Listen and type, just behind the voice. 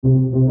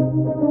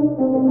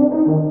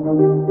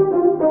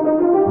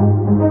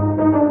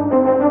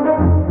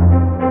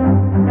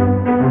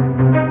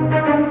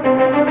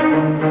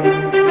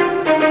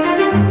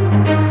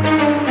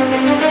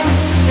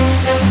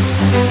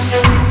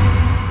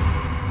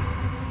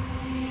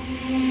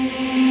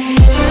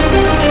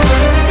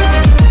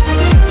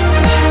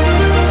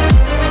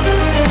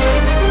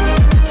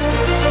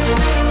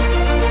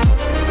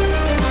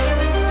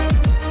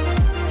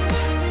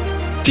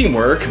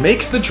Teamwork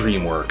makes the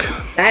dream work.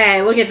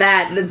 Hey, look at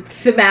that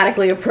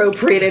thematically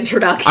appropriate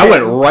introduction. I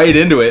went right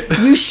into it.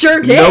 You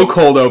sure did. No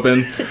cold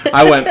open.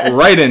 I went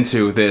right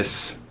into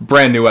this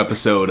brand new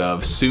episode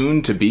of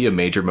Soon to Be a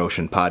Major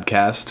Motion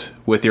podcast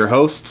with your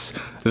hosts,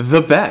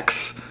 the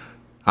Becks.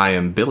 I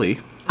am Billy.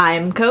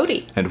 I'm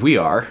Cody. And we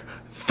are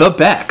the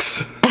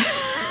Becks.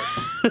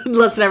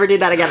 Let's never do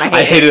that again.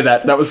 I hated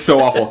that. That was so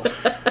awful.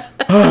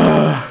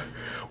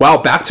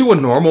 Wow, back to a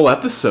normal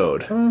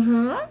episode.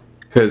 Mm-hmm.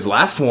 Because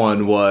last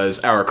one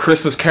was our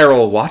Christmas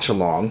Carol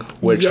watch-along,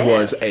 which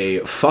was a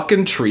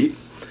fucking treat,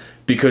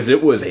 because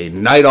it was a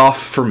night off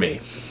for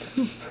me.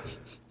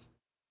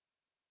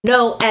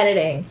 No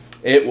editing.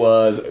 It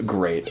was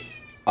great.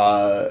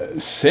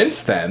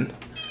 Since then,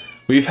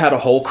 we've had a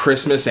whole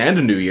Christmas and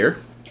a New Year.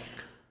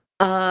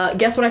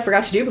 Guess what I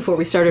forgot to do before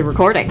we started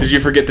recording? Did you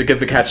forget to get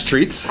the cats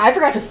treats? I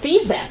forgot to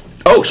feed them.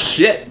 Oh,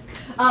 shit.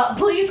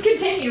 Please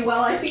continue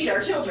while I feed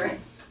our children.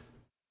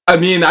 I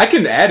mean, I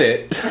can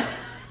edit.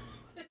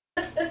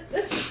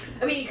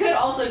 I mean, you could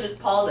also just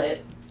pause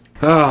it.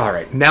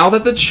 Alright, now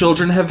that the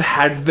children have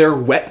had their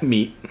wet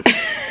meat.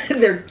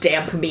 Their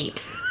damp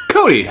meat.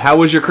 Cody, how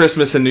was your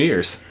Christmas and New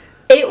Year's?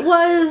 It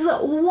was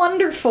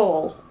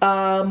wonderful.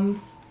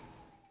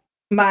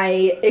 My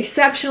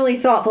exceptionally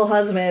thoughtful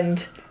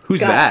husband... Who's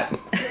that?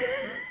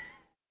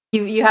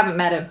 You haven't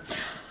met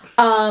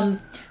him.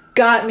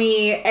 Got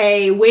me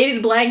a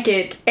weighted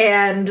blanket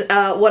and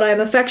what I'm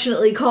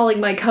affectionately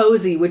calling my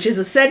cozy, which is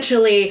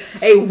essentially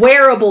a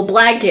wearable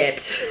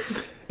blanket.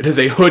 It is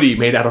a hoodie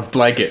made out of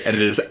blanket, and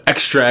it is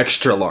extra,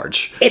 extra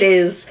large. It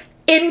is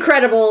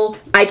incredible.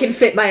 I can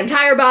fit my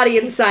entire body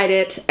inside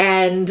it,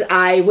 and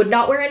I would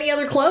not wear any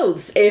other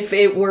clothes if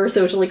it were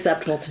socially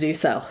acceptable to do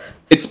so.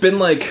 It's been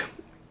like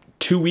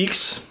 2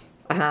 weeks.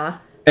 Uh-huh.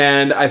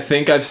 And I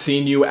think I've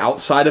seen you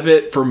outside of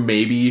it for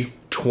maybe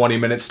 20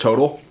 minutes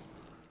total.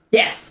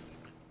 Yes.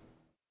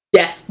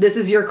 Yes, this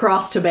is your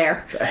cross to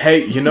bear.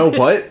 Hey, you know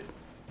what?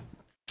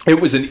 It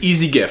was an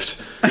easy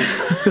gift.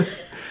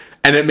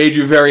 And it made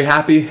you very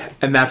happy,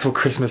 and that's what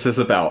Christmas is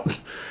about.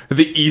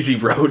 The easy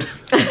road.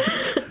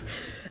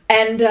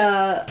 And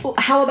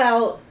how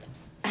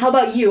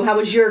about you? How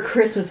was your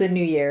Christmas and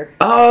New Year?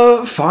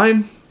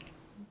 Fine.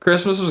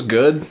 Christmas was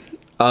good.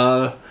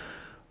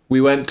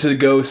 We went to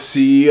go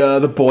see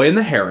The Boy and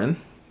the Heron.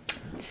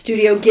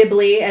 Studio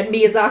Ghibli and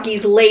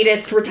Miyazaki's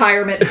latest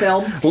retirement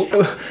film.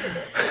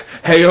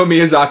 Hayao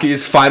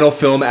Miyazaki's final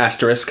film,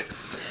 asterisk.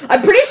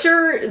 I'm pretty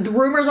sure the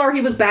rumors are he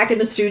was back in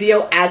the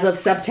studio as of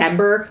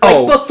September,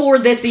 before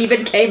this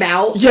even came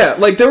out. Yeah,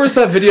 like there was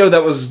that video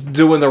that was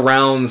doing the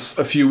rounds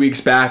a few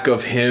weeks back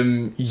of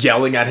him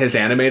yelling at his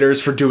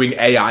animators for doing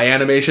AI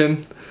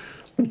animation.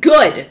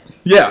 Good.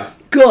 Yeah.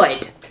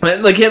 Good.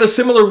 Like, he had a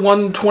similar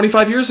one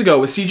 25 years ago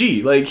with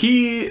CG. Like,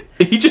 he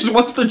just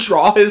wants to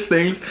draw his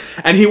things,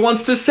 and he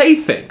wants to say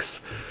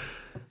things.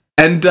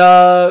 And,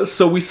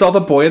 so we saw The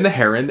Boy and the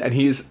Heron, and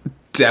he's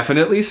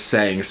definitely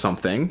saying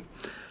something.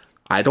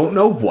 I don't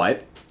know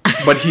what,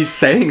 but he's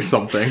saying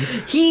something.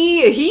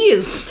 He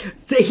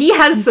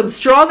has some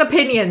strong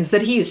opinions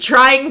that he's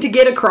trying to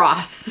get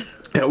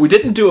across. Yeah, we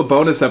didn't do a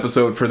bonus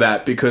episode for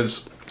that,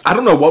 because I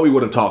don't know what we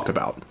would have talked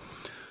about.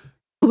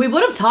 We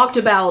would have talked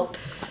about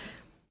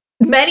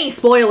many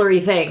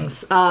spoilery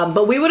things,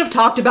 but we would have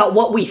talked about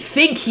what we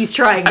think he's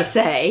trying to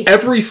say.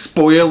 Every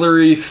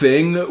spoilery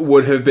thing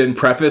would have been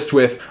prefaced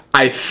with,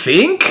 I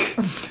think,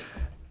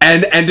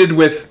 and ended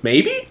with,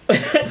 maybe?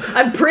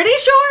 I'm pretty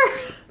sure.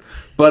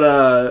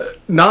 But,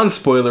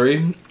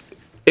 non-spoilery,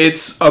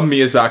 it's a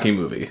Miyazaki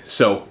movie,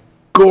 so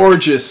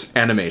gorgeous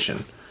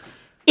animation.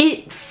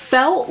 It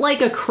felt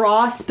like a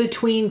cross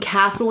between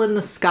Castle in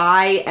the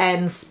Sky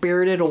and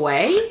Spirited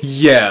Away.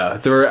 Yeah,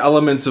 there are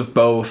elements of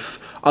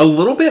both. A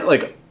little bit,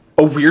 like,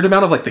 a weird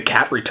amount of, like, the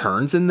cat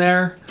returns in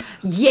there.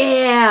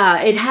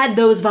 Yeah, it had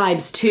those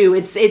vibes, too.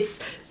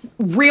 It's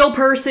real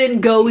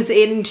person goes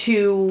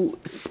into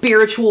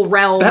spiritual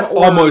realm. That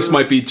almost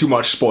might be too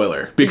much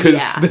spoiler,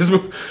 because this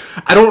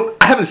I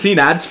haven't seen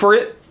ads for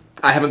it.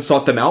 I haven't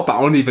sought them out, but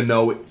I don't even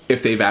know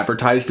if they've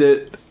advertised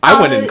it. I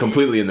went in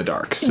completely in the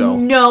dark, so.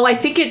 No, I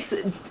think it's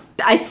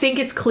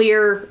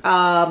clear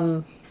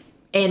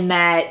in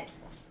that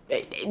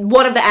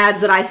one of the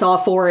ads that I saw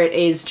for it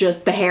is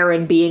just the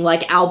heron being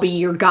like, I'll be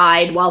your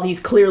guide, while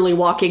he's clearly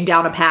walking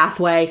down a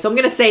pathway. So I'm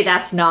going to say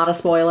that's not a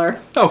spoiler.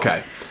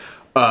 Okay.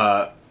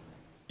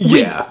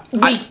 Yeah.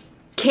 We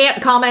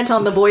can't comment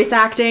on the voice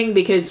acting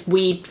because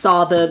we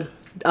saw the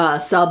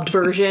subbed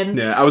version.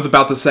 Yeah, I was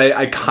about to say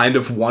I kind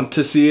of want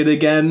to see it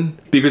again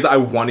because I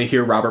want to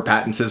hear Robert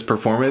Pattinson's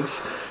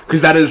performance,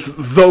 because that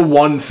is the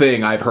one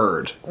thing I've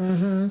heard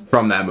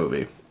from that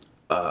movie.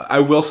 I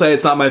will say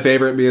it's not my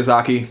favorite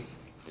Miyazaki.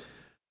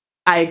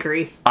 I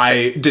agree.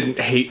 I didn't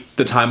hate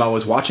the time I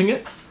was watching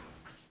it,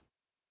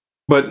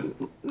 but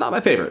not my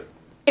favorite.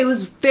 It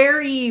was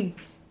very...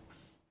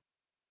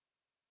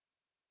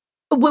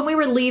 When we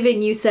were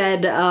leaving, you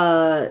said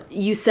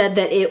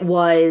that it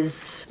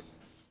was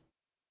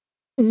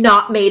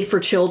not made for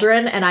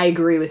children, and I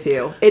agree with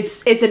you.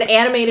 It's an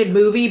animated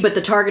movie, but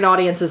the target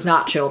audience is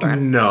not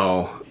children.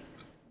 No.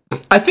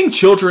 I think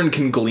children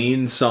can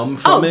glean some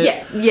from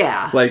it.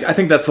 Yeah. Like, I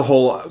think that's the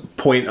whole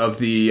point of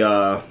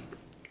the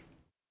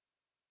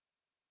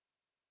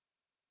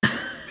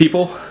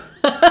people.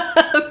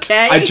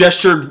 Okay. I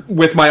gestured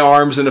with my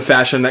arms in a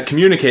fashion that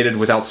communicated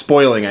without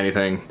spoiling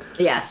anything.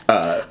 Yes.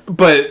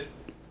 But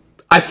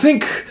I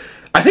think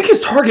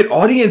his target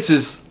audience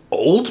is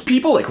old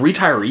people, like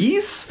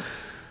retirees,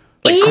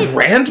 like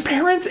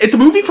grandparents. It's a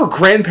movie for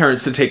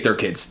grandparents to take their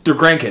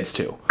grandkids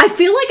to. I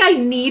feel like I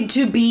need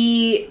to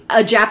be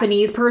a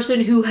Japanese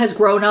person who has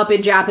grown up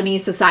in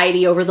Japanese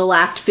society over the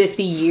last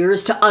 50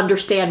 years to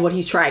understand what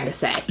he's trying to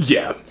say.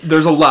 Yeah,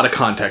 there's a lot of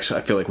context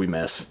I feel like we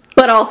miss.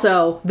 But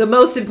also, the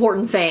most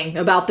important thing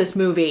about this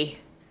movie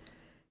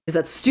is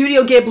that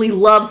Studio Ghibli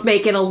loves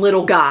making a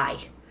little guy.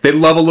 They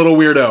love a little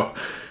weirdo.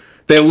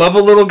 They love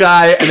a little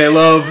guy, and they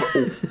love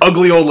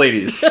ugly old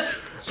ladies.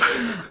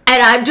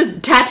 And I'm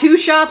just... Tattoo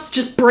shops,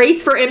 just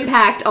brace for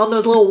impact on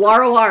those little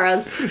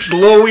warawaras. Just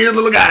little weird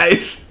little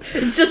guys.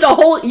 It's just a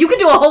whole... You could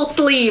do a whole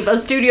sleeve of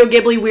Studio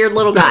Ghibli weird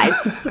little guys.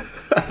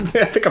 I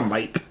think I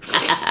might.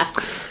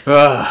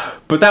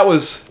 But that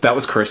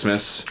was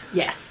Christmas.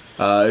 Yes.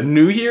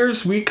 New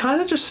Year's, we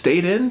kind of just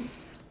stayed in.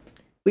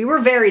 We were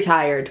very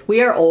tired.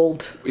 We are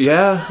old.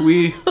 Yeah,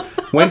 we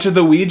went to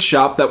the weed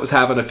shop that was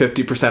having a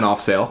 50% off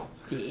sale.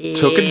 Yeah.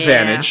 Took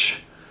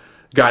advantage.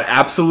 Got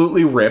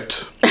absolutely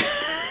ripped.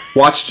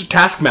 Watched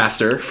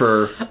Taskmaster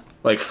for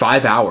like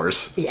 5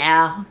 hours.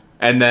 Yeah.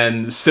 And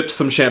then sipped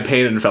some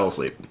champagne and fell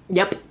asleep.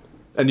 Yep.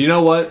 And you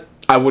know what?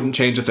 I wouldn't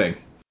change a thing.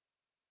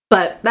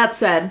 But that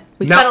said,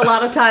 we spent a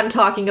lot of time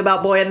talking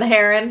about Boy and the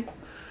Heron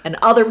and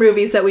other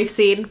movies that we've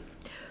seen.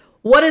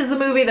 What is the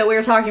movie that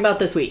we're talking about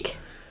this week?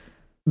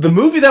 The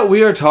movie that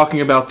we are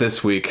talking about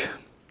this week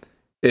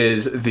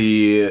is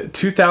the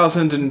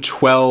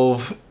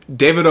 2012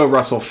 David O.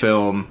 Russell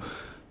film,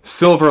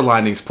 Silver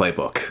Linings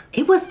Playbook.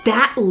 It was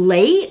that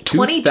late?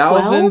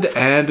 2012?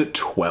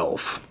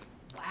 2012.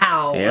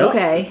 Wow. Yep.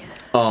 Okay.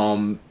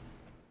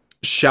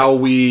 Shall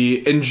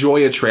we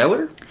enjoy a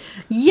trailer?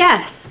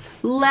 Yes.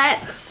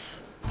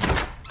 Let's.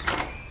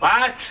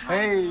 What?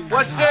 Hey.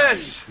 What's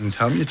this? Didn't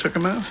tell me you took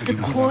him out? The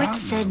court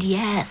said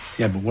yes.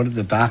 Yeah, but what did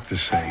the doctor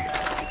say?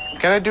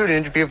 Can I do an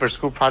interview for a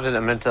school project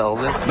on mental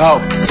illness? No.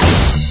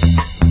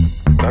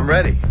 I'm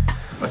ready.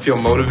 I feel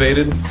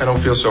motivated. I don't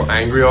feel so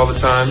angry all the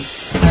time.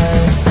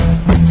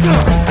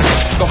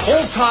 The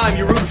whole time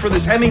you're rooting for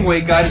this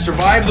Hemingway guy to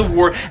survive the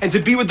war and to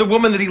be with the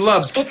woman that he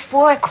loves. It's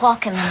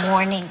 4:00 in the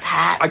morning,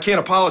 Pat. I can't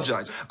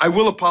apologize. I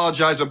will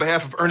apologize on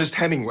behalf of Ernest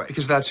Hemingway,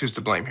 because that's who's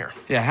to blame here.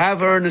 Yeah,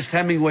 have Ernest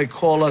Hemingway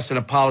call us and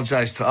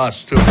apologize to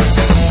us, too.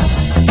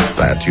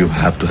 That you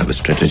have to have a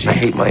strategy. I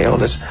hate my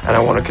illness, and I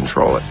want to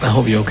control it. I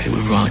hope you're okay with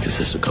Veronica's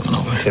sister coming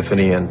over.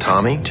 Tiffany and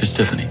Tommy? Just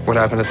Tiffany. What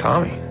happened to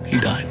Tommy? He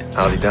died.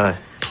 How'd he die?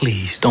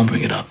 Please, don't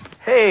bring it up.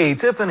 Hey,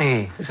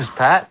 Tiffany. This is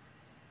Pat.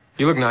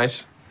 You look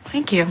nice.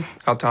 Thank you.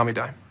 How'd Tommy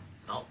die?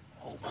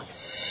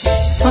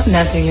 What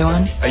meds are you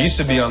on? I used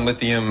to be on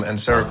lithium and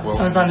Seroquel.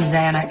 I was on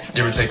Xanax.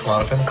 You ever take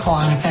Klonopin?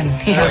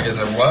 Klonopin. Yeah. Like, is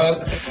it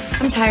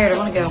what? I'm tired. I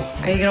want to go.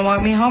 Are you going to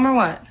walk me home or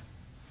what?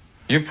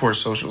 You have poor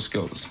social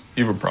skills.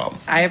 You have a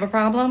problem. I have a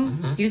problem?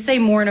 Mm-hmm. You say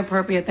more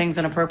inappropriate things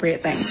than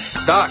appropriate things.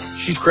 Doc,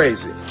 she's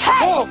crazy.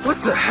 Whoa, what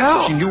the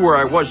hell? She knew where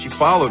I was. She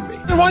followed me.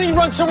 Then why don't you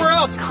run somewhere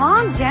else?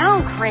 Calm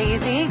down,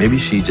 crazy. Maybe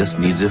she just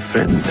needs a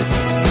friend.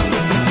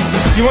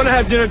 You want to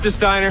have dinner at this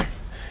diner?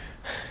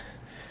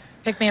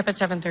 Pick me up at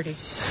 7:30.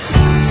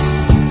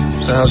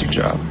 So how's your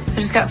job? I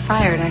just got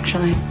fired,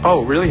 actually.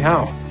 Oh, really?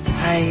 How?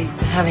 By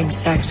having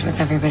sex with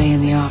everybody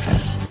in the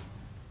office.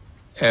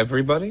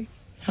 Everybody?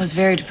 I was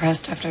very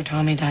depressed after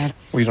Tommy died.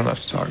 We don't have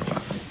to talk about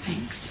it.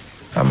 Thanks.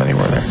 How many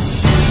were there?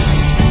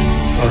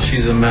 Oh,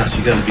 she's a mess.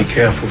 You gotta be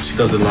careful. She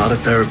does a lot of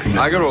therapy.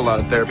 I go to a lot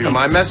of therapy. Am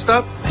I messed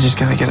up? I just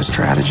gotta get a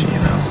strategy, you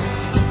know?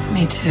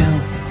 Me too.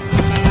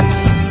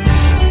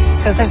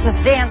 So there's this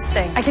dance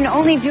thing. I can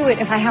only do it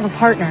if I have a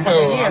partner.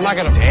 Oh, I'm not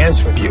gonna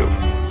dance with you.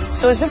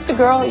 So is this the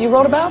girl you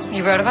wrote about?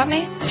 You wrote about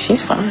me?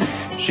 She's fine.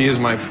 She is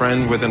my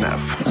friend with an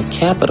F. A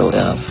capital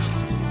F.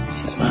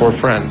 She's mine. For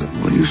friend.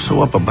 What are you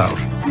so up about?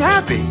 I'm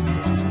happy.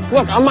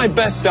 Look, I'm my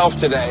best self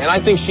today, and I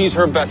think she's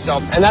her best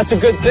self, and that's a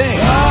good thing.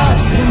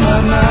 Lost in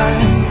my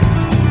mind.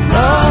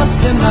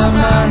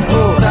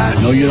 Oh,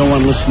 I know you don't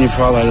want to listen to your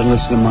father. I didn't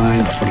listen to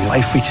mine. But when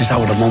life reaches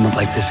out at a moment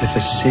like this, it's a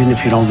sin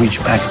if you don't reach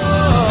back.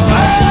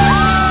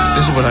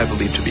 This is what I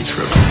believe to be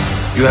true.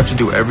 You have to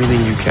do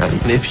everything you can,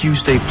 and if you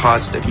stay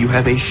positive, you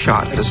have a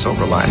shot at a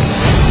silver lining.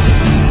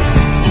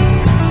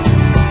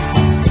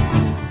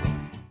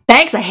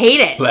 Thanks, I hate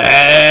it.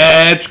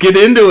 Let's get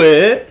into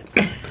it.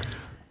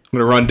 I'm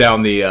going to run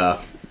down the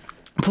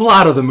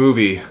plot of the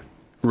movie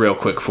real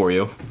quick for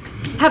you.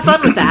 Have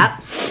fun with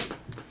that.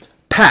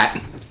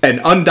 Pat, an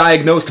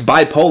undiagnosed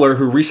bipolar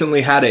who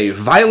recently had a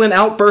violent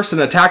outburst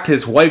and attacked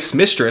his wife's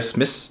mistress,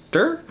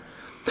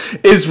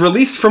 is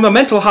released from a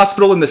mental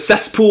hospital in the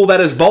cesspool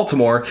that is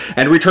Baltimore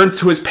and returns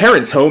to his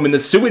parents' home in the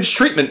sewage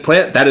treatment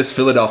plant that is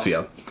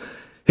Philadelphia.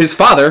 His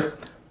father,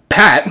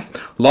 Pat,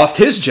 lost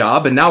his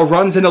job and now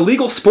runs an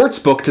illegal sports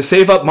book to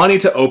save up money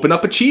to open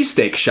up a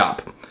cheesesteak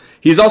shop.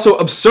 He is also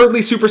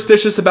absurdly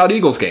superstitious about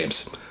Eagles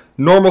games.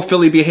 Normal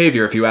Philly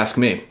behavior, if you ask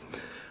me.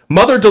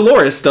 Mother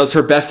Dolores does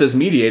her best as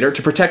mediator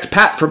to protect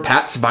Pat from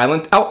Pat's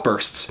violent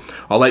outbursts.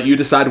 I'll let you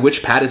decide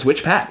which Pat is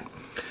which Pat.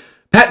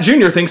 Pat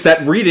Jr. thinks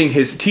that reading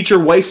his teacher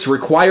wife's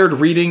required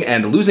reading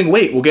and losing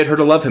weight will get her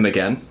to love him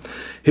again.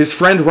 His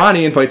friend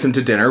Ronnie invites him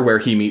to dinner where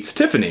he meets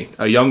Tiffany,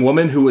 a young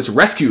woman who was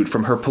rescued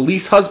from her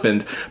police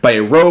husband by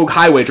a rogue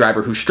highway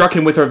driver who struck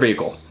him with her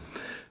vehicle.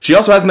 She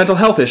also has mental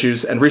health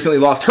issues and recently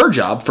lost her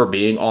job for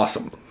being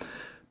awesome.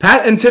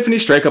 Pat and Tiffany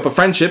strike up a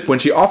friendship when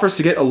she offers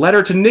to get a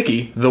letter to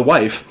Nikki, the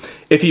wife,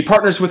 if he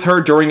partners with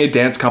her during a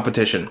dance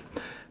competition.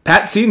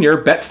 Pat Sr.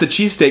 bets the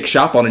cheesesteak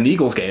shop on an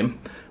Eagles game,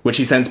 which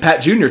he sends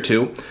Pat Jr.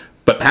 to,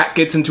 but Pat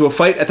gets into a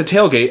fight at the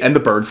tailgate and the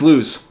Birds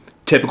lose.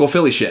 Typical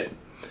Philly shit.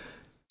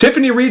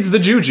 Tiffany reads the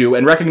juju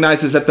and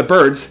recognizes that the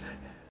Birds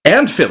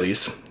and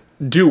Phillies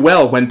do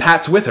well when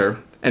Pat's with her,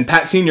 and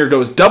Pat Sr.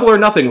 goes double or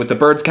nothing with the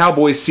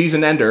Birds-Cowboys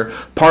season ender,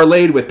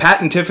 parlayed with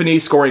Pat and Tiffany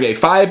scoring a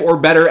 5 or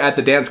better at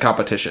the dance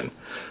competition.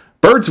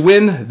 Birds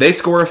win, they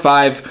score a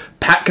 5,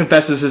 Pat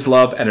confesses his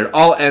love, and it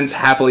all ends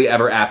happily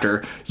ever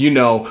after. You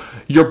know,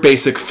 your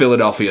basic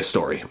Philadelphia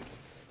story.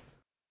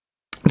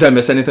 Did I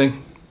miss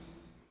anything?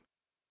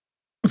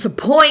 The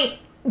point,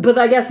 but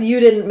I guess you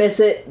didn't miss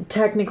it.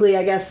 Technically,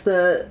 I guess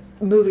the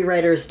movie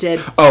writers did.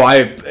 Oh,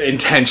 I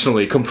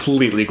intentionally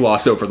completely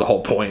glossed over the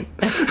whole point.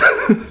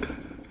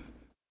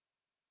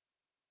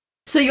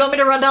 So you want me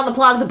to run down the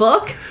plot of the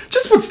book?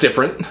 Just what's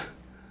different.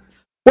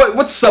 What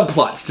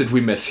subplots did we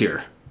miss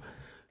here?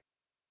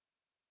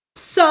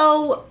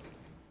 So,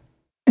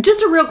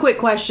 just a real quick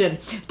question.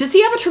 Does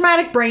he have a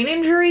traumatic brain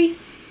injury?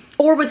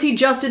 Or was he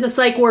just in the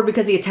psych ward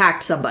because he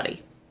attacked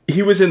somebody?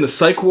 He was in the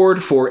psych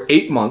ward for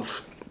 8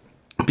 months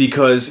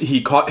because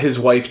he caught his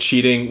wife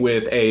cheating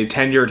with a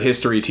tenured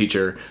history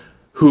teacher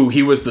who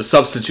he was the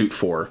substitute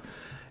for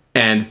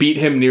and beat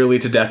him nearly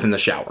to death in the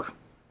shower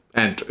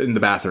and in the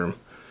bathroom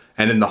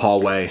and in the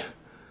hallway.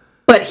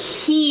 But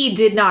he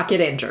did not get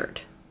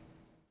injured.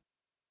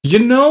 You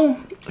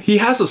know, he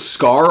has a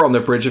scar on the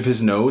bridge of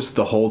his nose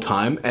the whole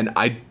time, and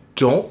I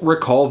don't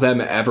recall them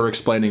ever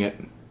explaining it.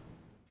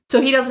 So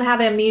he doesn't have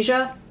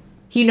amnesia?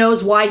 He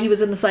knows why he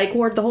was in the psych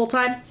ward the whole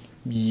time?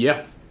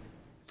 Yeah.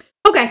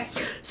 Okay.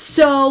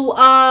 So,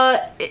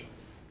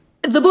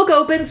 the book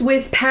opens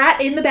with Pat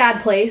in the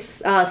bad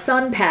place,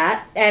 son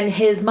Pat, and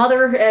his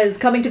mother is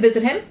coming to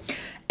visit him,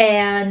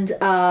 and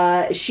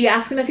she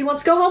asks him if he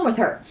wants to go home with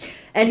her.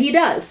 And he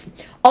does.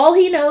 All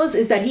he knows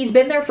is that he's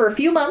been there for a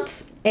few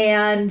months,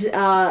 and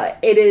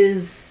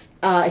he's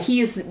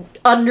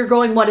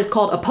undergoing what is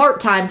called a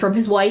part-time from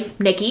his wife,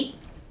 Nikki,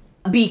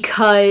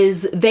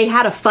 because they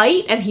had a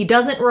fight, and he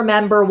doesn't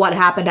remember what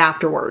happened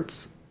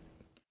afterwards.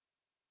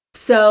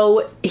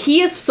 So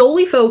he is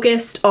solely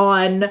focused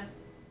on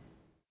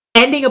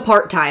ending a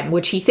part-time,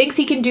 which he thinks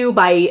he can do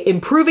by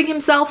improving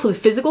himself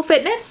with physical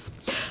fitness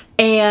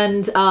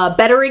and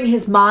bettering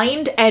his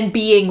mind and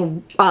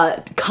being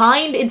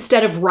kind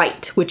instead of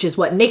right, which is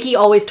what Nikki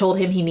always told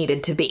him he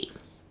needed to be.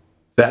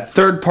 That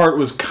third part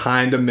was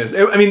kind of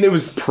I mean, it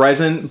was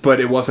present, but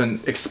it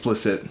wasn't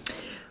explicit.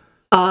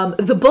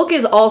 The book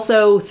is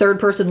also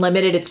third-person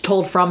limited. It's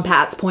told from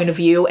Pat's point of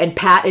view, and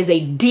Pat is a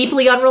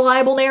deeply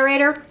unreliable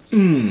narrator.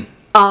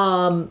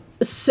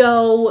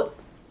 So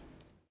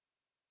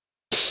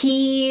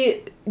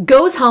he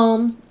goes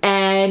home,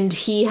 and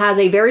he has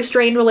a very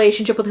strained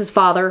relationship with his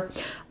father.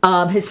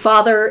 His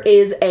father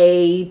is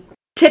a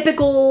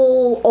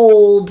typical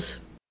old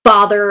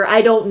father.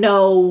 I don't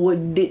know.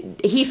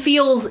 He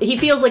feels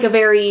like a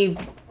very...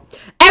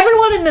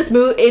 Everyone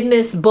in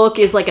this book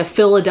is like a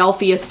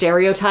Philadelphia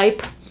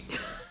stereotype.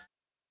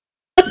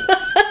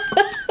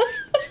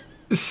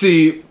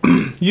 See,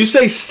 you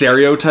say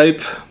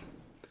stereotype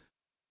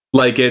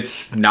like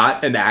it's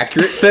not an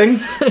accurate thing.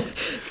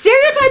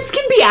 Stereotypes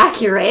can be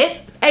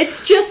accurate.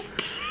 It's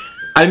just...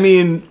 I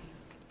mean,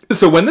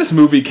 so when this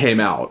movie came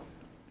out,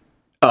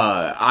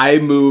 I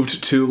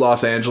moved to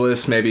Los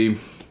Angeles maybe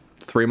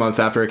 3 months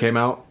after it came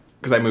out.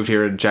 Because I moved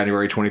here in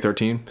January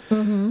 2013.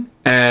 Mm-hmm.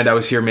 And I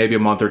was here maybe a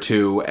month or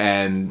two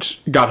and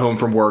got home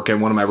from work,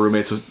 and one of my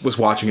roommates was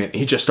watching it.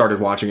 He just started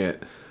watching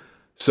it.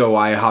 So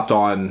I hopped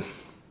on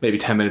maybe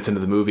 10 minutes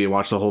into the movie and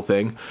watched the whole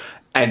thing.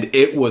 And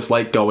it was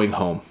like going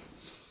home.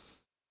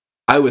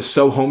 I was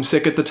so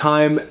homesick at the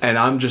time, and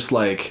I'm just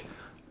like,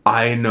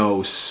 I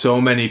know so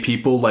many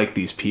people like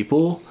these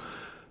people.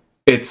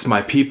 It's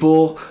my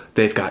people.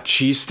 They've got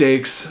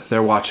cheesesteaks.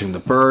 They're watching the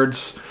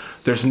Birds.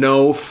 There's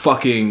no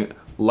fucking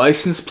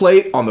license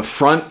plate on the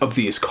front of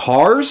these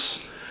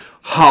cars.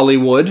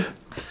 Hollywood.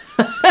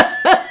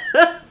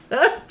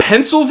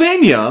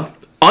 Pennsylvania,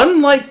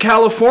 unlike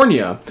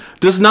California,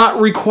 does not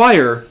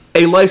require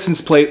a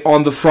license plate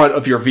on the front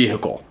of your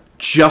vehicle,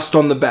 just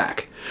on the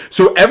back.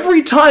 So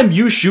every time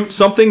you shoot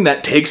something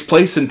that takes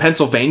place in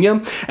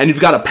Pennsylvania, and you've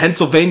got a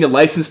Pennsylvania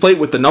license plate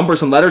with the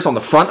numbers and letters on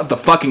the front of the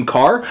fucking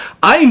car,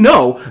 I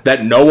know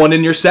that no one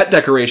in your set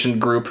decoration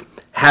group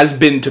has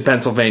been to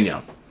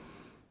Pennsylvania.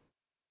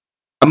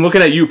 I'm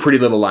looking at you, Pretty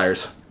Little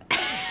Liars.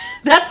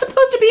 That's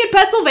supposed to be in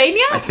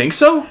Pennsylvania? I think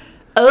so.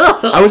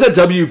 Ugh. I was at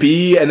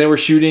WB, and they were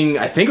shooting,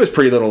 I think it was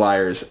Pretty Little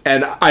Liars,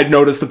 and I'd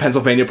noticed the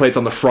Pennsylvania plates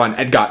on the front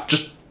and got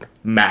just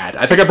mad.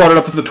 I think I brought it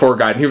up to the tour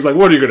guide, and he was like,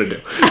 what are you going to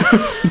do?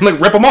 I'm like,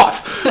 rip them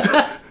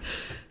off.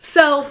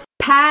 So,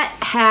 Pat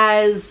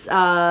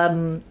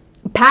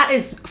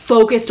is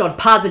focused on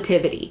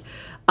positivity.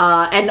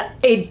 And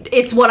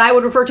it's what I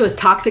would refer to as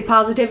toxic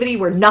positivity,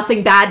 where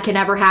nothing bad can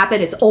ever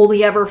happen. It's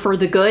only ever for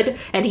the good.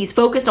 And he's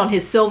focused on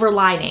his silver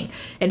lining.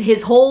 And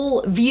his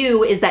whole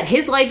view is that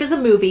his life is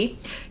a movie.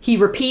 He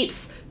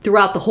repeats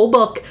throughout the whole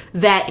book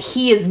that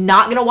he is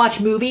not going to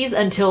watch movies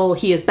until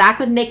he is back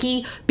with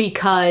Nikki,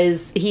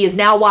 because he is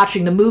now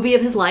watching the movie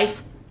of his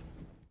life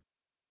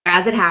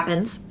as it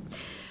happens.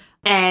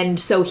 And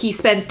so he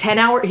spends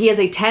he has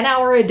a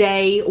 10-hour a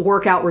day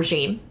workout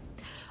regime.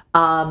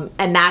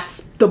 And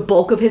that's the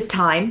bulk of his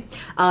time.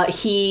 Now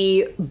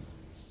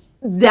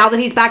that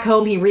he's back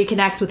home, he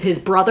reconnects with his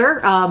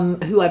brother,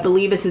 who I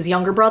believe is his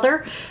younger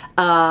brother.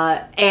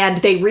 And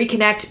they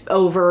reconnect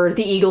over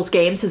the Eagles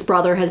games. His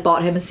brother has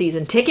bought him a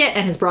season ticket,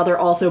 and his brother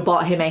also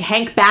bought him a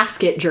Hank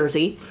Basket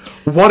jersey.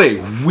 What a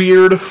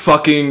weird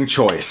fucking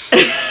choice.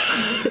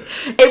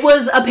 It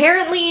was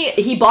apparently,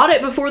 he bought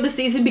it before the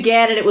season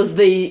began, and it was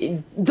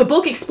the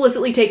book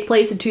explicitly takes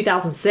place in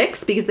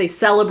 2006 because they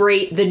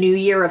celebrate the new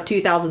year of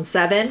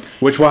 2007.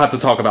 Which we'll have to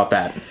talk about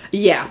that.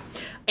 Yeah.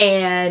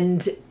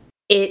 And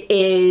it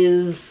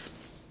is,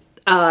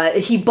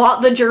 he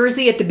bought the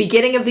jersey at the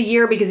beginning of the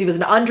year because he was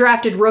an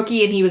undrafted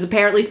rookie and he was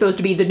apparently supposed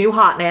to be the new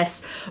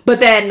hotness. But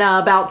then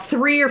about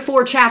 3 or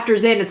 4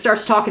 chapters in, it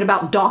starts talking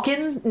about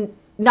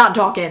not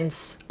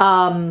Dawkins.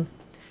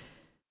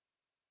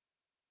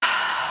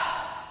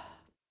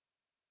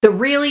 The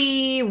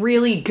really,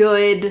 really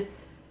good,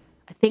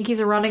 I think he's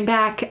a running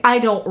back. I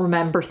don't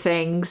remember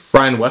things.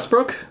 Brian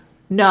Westbrook?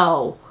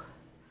 No.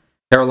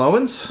 Terrell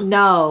Owens?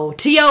 No.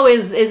 T.O.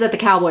 is at the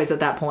Cowboys at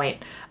that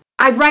point.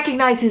 I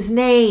recognize his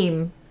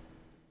name.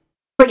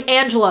 Like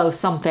Angelo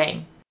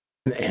something.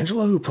 An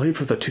Angelo who played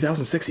for the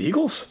 2006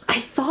 Eagles? I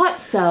thought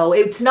so.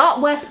 It's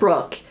not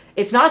Westbrook.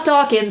 It's not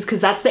Dawkins,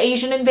 because that's the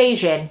Asian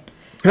invasion.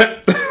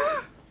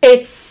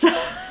 It's...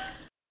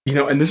 You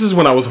know, and this is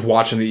when I was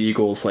watching the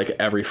Eagles, like,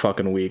 every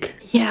fucking week.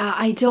 Yeah,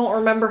 I don't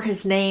remember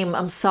his name.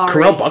 I'm sorry.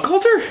 Correll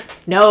Buckhalter?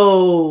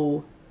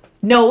 No.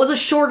 No, it was a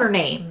shorter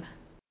name.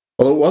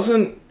 Well, it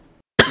wasn't...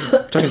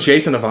 talking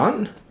Jason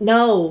Avant?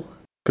 No.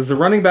 Because the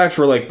running backs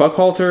were, like,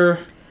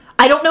 Buckhalter...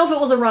 I don't know if it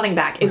was a running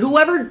back.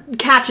 Whoever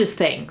catches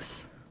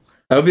things.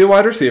 That would be a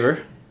wide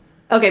receiver.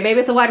 Okay, maybe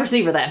it's a wide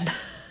receiver then.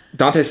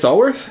 Dante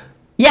Stallworth?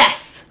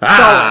 Yes!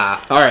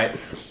 Stallworth. All right.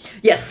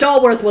 Yes,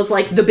 Stallworth was,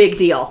 like, the big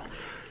deal.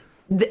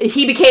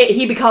 He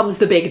becomes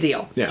the big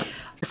deal. Yeah.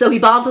 So he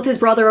bonds with his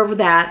brother over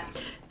that,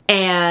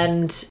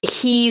 and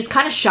he's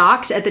kind of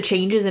shocked at the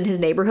changes in his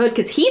neighborhood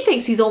because he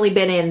thinks he's only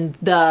been in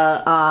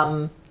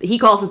the he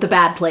calls it the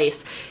bad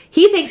place.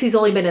 He thinks he's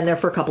only been in there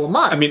for a couple of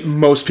months. I mean,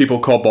 most people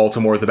call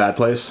Baltimore the bad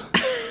place.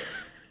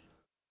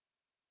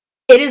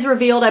 It is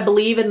revealed, I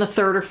believe, in the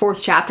 3rd or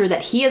 4th chapter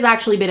that he has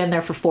actually been in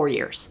there for 4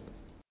 years.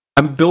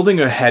 I'm building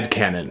a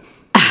headcanon.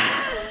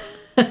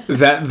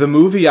 That the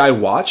movie I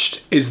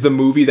watched is the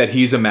movie that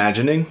he's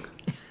imagining.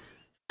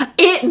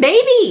 It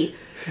maybe.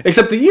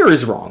 Except the year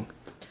is wrong.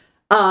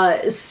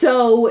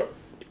 So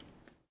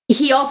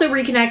he also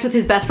reconnects with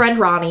his best friend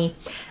Ronnie,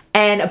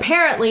 and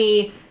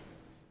apparently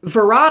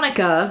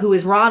Veronica, who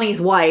is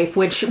Ronnie's wife,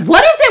 what is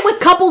it with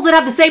couples that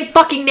have the same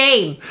fucking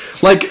name?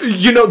 Like,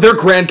 you know, their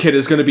grandkid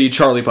is going to be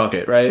Charlie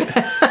Bucket, right?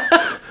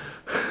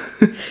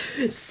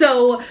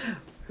 So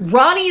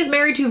Ronnie is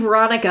married to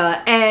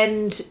Veronica,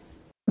 and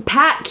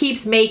Pat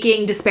keeps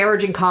making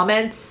disparaging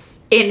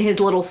comments in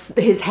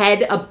his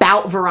head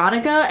about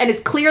Veronica, and it's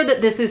clear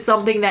that this is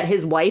something that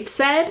his wife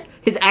said,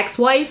 his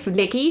ex-wife,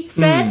 Nikki,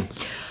 said.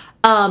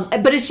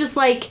 But it's just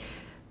like,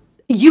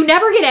 you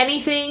never get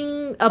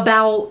anything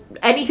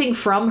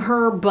from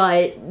her,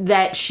 but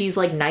that she's,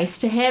 like, nice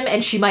to him,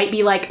 and she might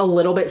be, like, a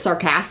little bit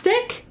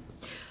sarcastic.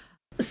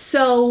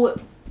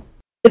 So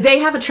they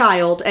have a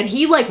child, and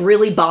he, like,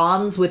 really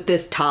bonds with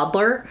this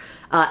toddler,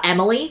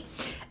 Emily.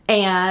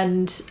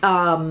 And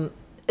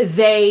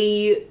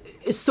they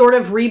sort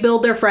of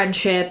rebuild their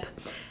friendship,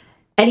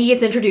 and he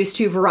gets introduced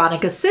to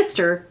Veronica's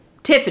sister,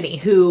 Tiffany,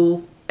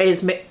 who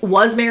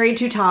was married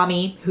to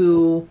Tommy,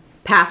 who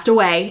passed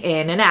away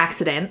in an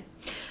accident.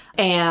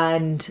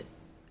 And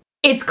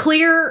it's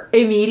clear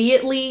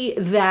immediately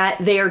that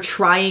they are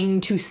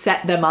trying to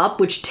set them up,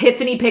 which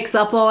Tiffany picks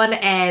up on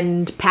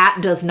and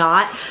Pat does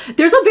not.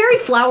 There's a very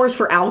Flowers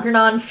for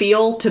Algernon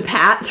feel to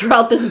Pat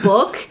throughout this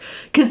book,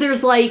 because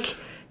there's like...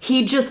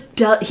 He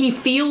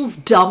feels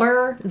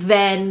dumber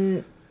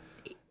than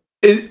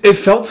It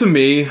felt to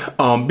me,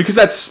 because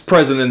that's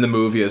present in the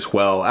movie as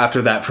well.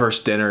 After that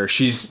first dinner,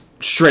 she's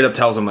straight up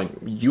tells him, like,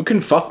 you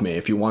can fuck me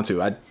if you want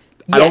to. I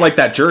don't like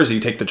that jersey.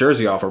 Take the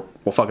jersey off, or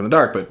we'll fuck in the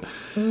dark. But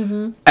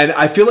and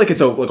I feel like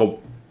it's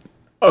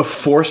a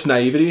forced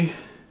naivety.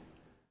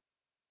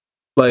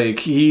 Like,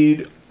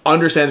 he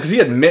understands, because he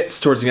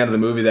admits towards the end of the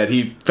movie that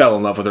he fell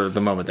in love with her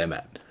the moment they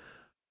met.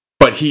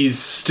 But he's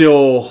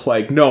still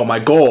like, no, my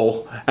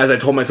goal, as I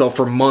told myself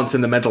for months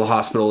in the mental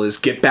hospital, is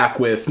get back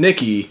with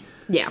Nikki.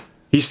 Yeah.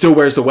 He still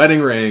wears the wedding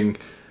ring.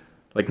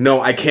 Like,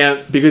 no, I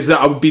can't, because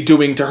I would be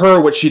doing to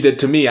her what she did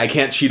to me. I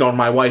can't cheat on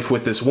my wife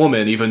with this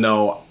woman, even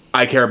though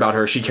I care about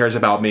her, she cares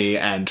about me,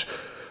 and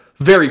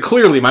very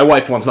clearly my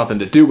wife wants nothing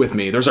to do with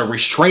me. There's a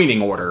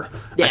restraining order.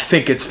 Yes. I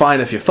think it's fine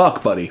if you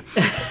fuck, buddy.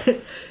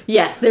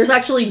 Yes, there's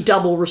actually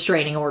double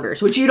restraining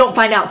orders, which you don't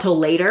find out till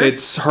later.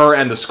 It's her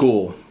and the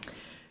school.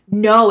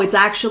 No, it's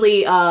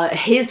actually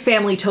his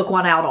family took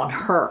one out on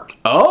her.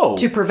 Oh.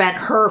 To prevent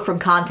her from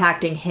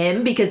contacting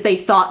him because they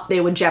thought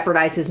they would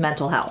jeopardize his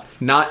mental health.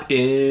 Not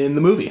in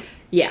the movie.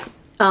 Yeah.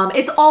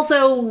 It's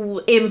also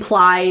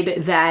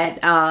implied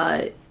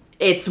that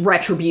it's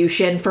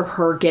retribution for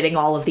her getting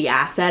all of the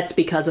assets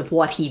because of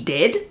what he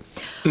did.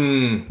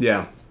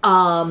 Yeah.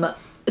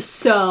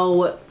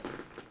 So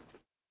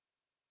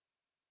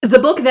the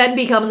book then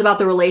becomes about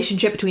the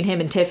relationship between him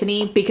and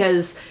Tiffany,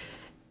 because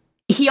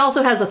he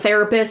also has a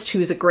therapist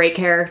who's a great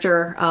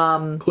character.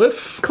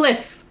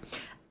 Cliff.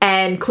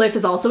 And Cliff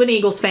is also an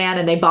Eagles fan,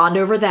 and they bond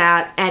over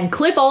that. And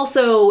Cliff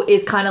also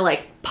is kind of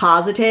like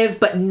positive,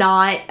 but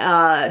not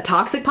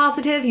toxic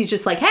positive. He's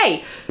just like,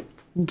 hey,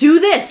 do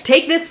this.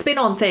 Take this spin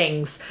on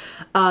things.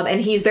 And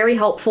he's very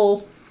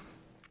helpful.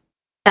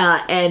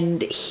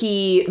 And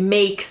he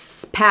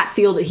makes Pat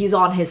feel that he's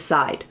on his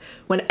side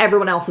when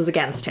everyone else is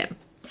against him.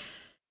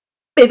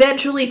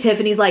 Eventually,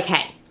 Tiffany's like,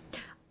 hey,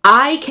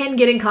 I can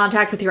get in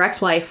contact with your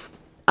ex-wife,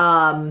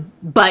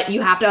 but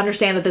you have to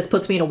understand that this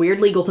puts me in a weird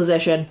legal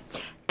position,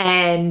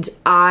 and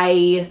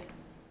I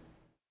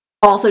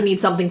also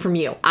need something from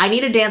you. I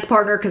need a dance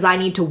partner because I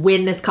need to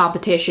win this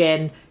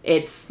competition.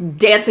 It's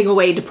dancing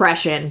away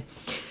depression.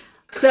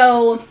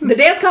 So the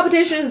dance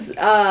competition is,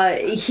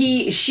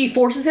 she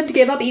forces him to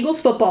give up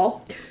Eagles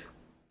football,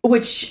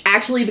 which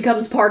actually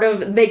becomes part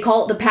of, they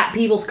call it the Pat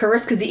Peebles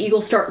curse, because the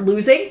Eagles start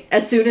losing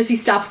as soon as he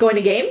stops going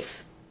to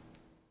games.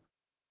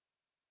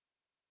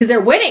 Because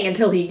they're winning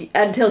until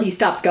he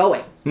stops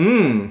going.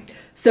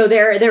 So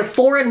they're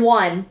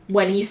 4-1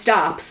 when he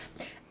stops,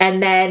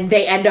 and then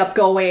they end up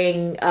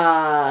going.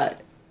 I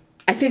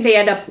think they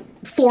end up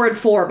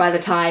 4-4 by the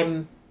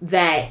time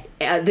that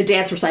the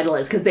dance recital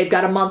is, because they've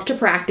got a month to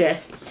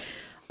practice.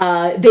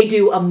 They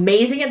do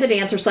amazing at the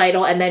dance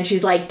recital, and then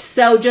she's like,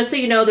 "So just so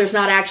you know, there's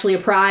not actually a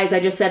prize. I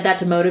just said that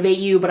to motivate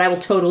you, but I will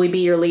totally be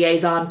your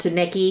liaison to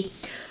Nikki."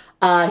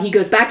 He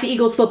goes back to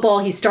Eagles football.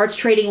 He starts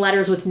trading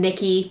letters with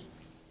Nikki.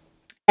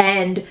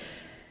 And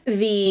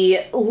the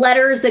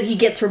letters that he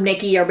gets from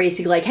Nikki are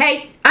basically like,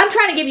 hey, I'm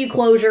trying to give you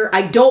closure.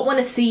 I don't want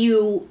to see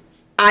you.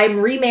 I'm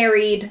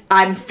remarried.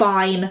 I'm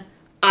fine.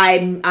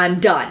 I'm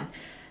done.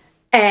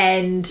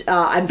 And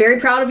I'm very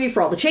proud of you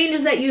for all the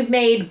changes that you've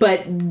made,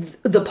 but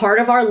the part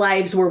of our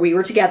lives where we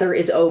were together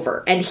is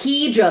over. And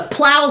he just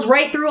plows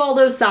right through all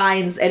those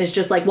signs and is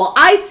just like, well,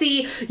 I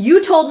see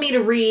you told me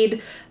to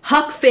read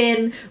Huck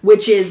Finn,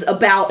 which is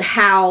about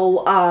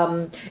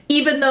how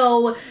even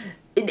though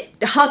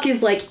Huck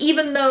is like,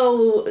 even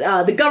though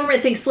the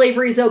government thinks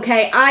slavery is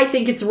okay, I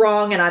think it's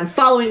wrong, and I'm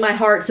following my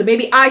heart, so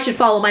maybe I should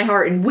follow my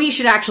heart, and we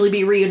should actually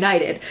be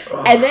reunited.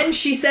 And then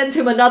she sends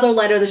him another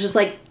letter that's just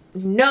like,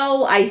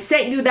 no, I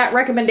sent you that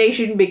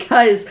recommendation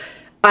because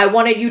I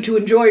wanted you to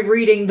enjoy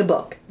reading the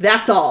book.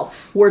 That's all.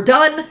 We're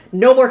done.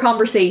 No more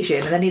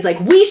conversation. And then he's like,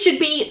 we should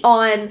meet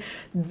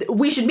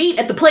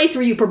at the place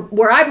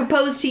where I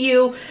proposed to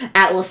you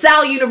at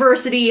LaSalle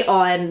University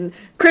on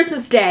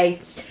Christmas Day.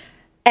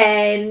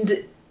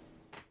 And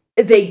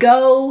he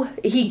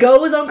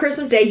goes on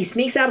Christmas Day, he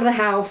sneaks out of the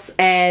house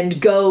and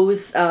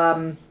goes,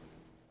 and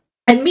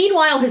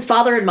meanwhile his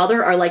father and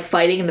mother are like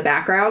fighting in the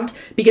background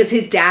because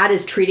his dad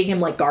is treating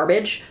him like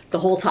garbage the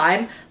whole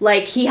time.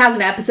 Like, he has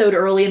an episode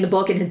early in the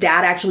book and his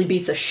dad actually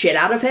beats the shit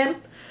out of him.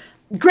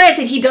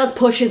 Granted, he does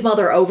push his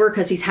mother over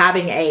because he's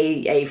having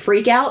a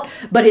freak out,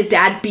 but his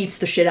dad beats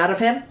the shit out of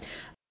him.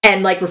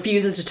 And, like,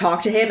 refuses to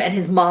talk to him, and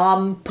his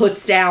mom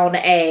puts down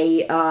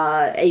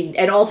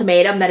an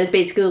ultimatum that is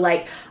basically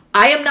like,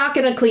 I am not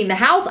going to clean the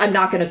house, I'm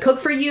not going to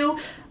cook for you,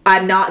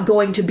 I'm not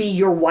going to be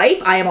your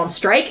wife, I am on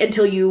strike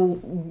until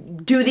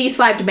you do these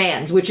 5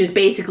 demands, which is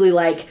basically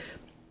like,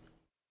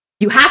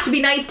 you have to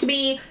be nice to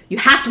me, you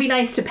have to be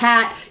nice to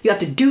Pat, you have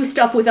to do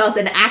stuff with us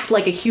and act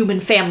like a human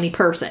family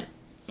person.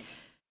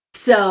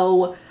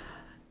 So,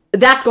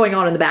 that's going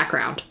on in the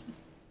background.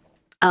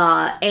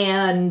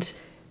 And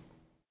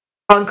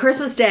on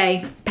Christmas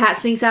Day, Pat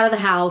sneaks out of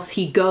the house.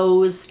 He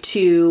goes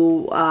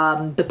to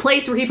the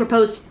place where he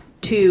proposed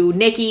to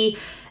Nikki,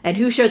 and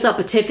who shows up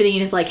but Tiffany,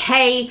 and is like,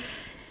 hey,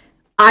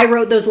 I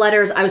wrote those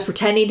letters. I was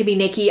pretending to be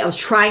Nikki. I was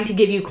trying to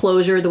give you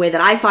closure the way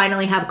that I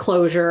finally have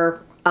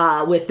closure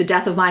with the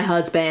death of my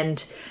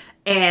husband.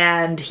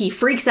 and he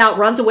freaks out,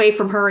 runs away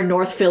from her in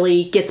North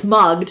Philly, gets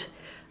mugged,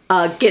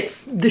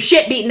 gets the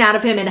shit beaten out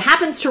of him, and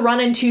happens to run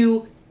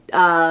into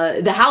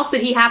the house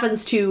that he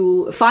happens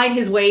to find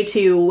his way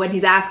to when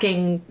he's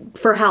asking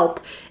for help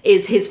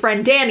is his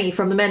friend Danny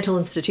from the mental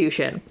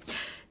institution.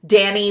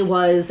 Danny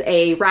was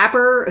a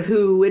rapper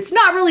who, it's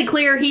not really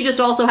clear, he just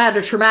also had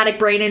a traumatic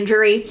brain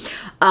injury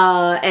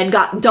and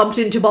got dumped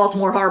into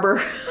Baltimore Harbor,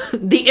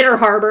 the inner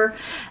harbor,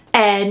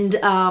 and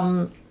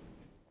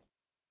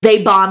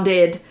they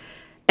bonded,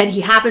 and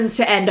he happens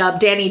to end up,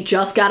 Danny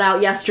just got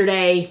out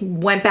yesterday,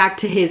 went back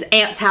to his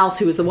aunt's house,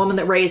 who was the woman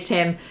that raised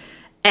him,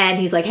 and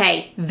he's like,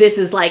 hey, this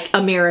is like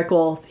a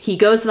miracle. He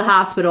goes to the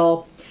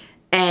hospital,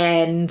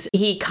 and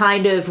he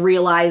kind of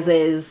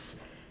realizes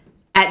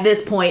at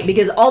this point,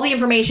 because all the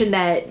information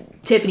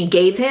that Tiffany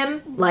gave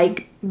him,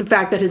 like the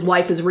fact that his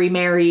wife was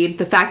remarried,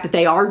 the fact that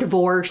they are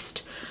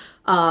divorced,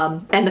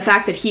 and the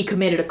fact that he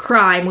committed a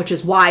crime, which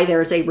is why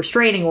there's a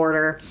restraining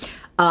order,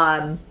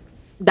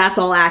 that's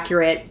all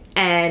accurate.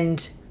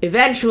 And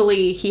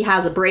eventually he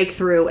has a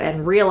breakthrough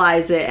and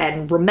realizes it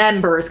and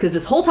remembers, because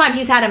this whole time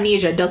he's had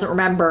amnesia, doesn't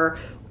remember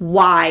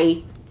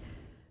why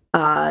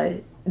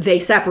they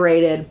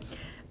separated.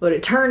 But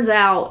it turns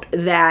out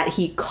that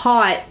he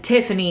caught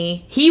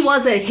Tiffany. He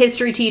was a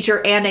history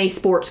teacher and a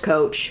sports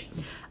coach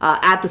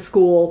at the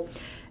school.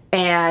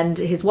 And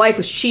his wife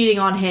was cheating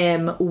on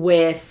him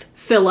with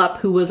Philip,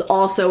 who was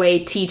also a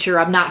teacher.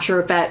 I'm not sure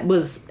if that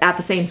was at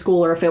the same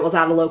school or if it was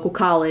at a local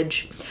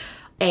college.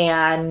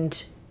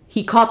 And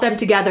he caught them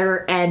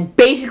together and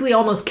basically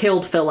almost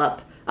killed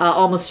Philip,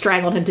 almost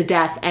strangled him to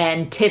death.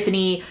 And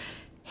Tiffany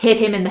hit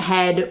him in the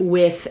head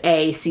with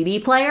a CD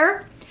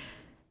player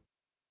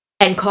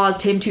and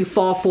caused him to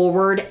fall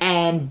forward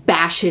and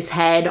bash his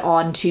head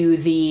onto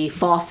the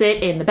faucet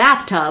in the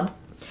bathtub,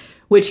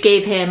 which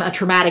gave him a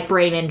traumatic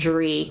brain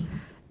injury,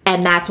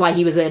 and that's why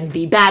he was in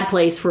the bad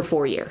place for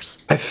 4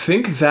 years. I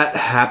think that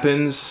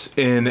happens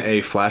in a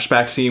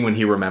flashback scene when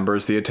he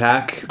remembers the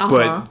attack,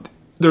 but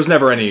there's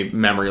never any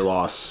memory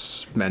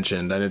loss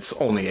mentioned, and it's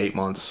only 8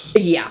 months.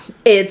 Yeah,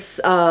 it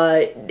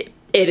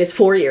is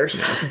 4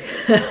 years,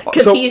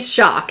 because he's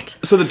shocked.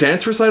 So the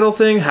dance recital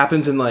thing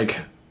happens in, like,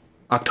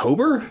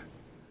 October?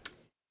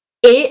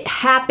 It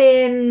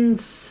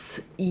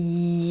happens,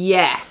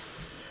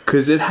 yes.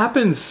 Because it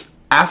happens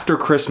after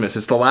Christmas.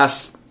 It's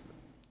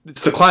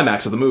the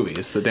climax of the movie.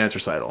 It's the dance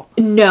recital.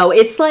 No,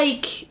 it's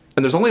like...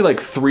 And there's only,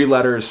 like, 3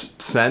 letters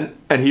sent,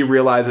 and he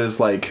realizes,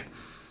 like,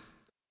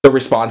 the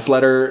response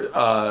letter,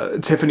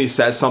 Tiffany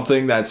says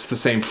something that's the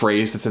same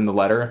phrase that's in the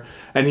letter,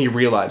 and he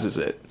realizes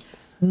it.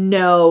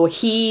 No,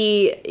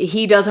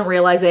 he doesn't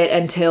realize it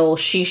until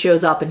she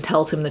shows up and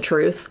tells him the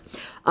truth.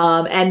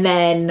 And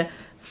then,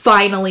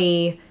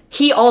 finally...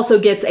 He also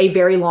gets a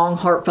very long,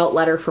 heartfelt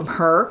letter from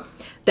her.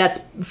 That's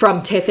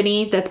from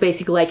Tiffany. That's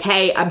basically like,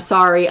 hey, I'm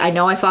sorry. I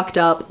know I fucked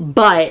up,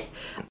 but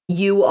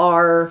you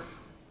are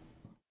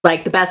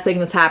like the best thing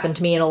that's happened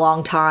to me in a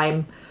long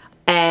time.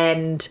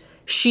 And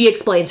she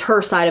explains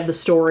her side of the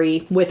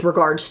story with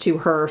regards to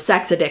her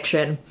sex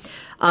addiction.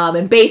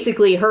 And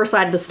basically her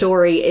side of the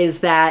story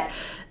is that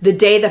the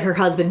day that her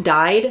husband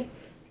died,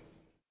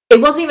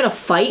 it wasn't even a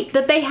fight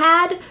that they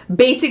had.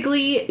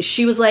 Basically,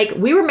 she was like,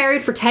 we were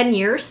married for 10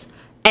 years.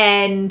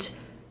 And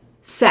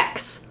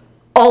sex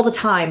all the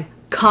time,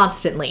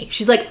 constantly.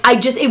 She's like,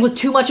 it was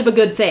too much of a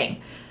good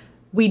thing.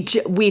 We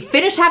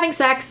finished having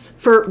sex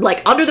for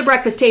like under the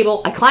breakfast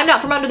table. I climbed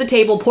out from under the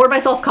table, poured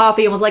myself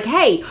coffee, and was like,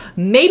 hey,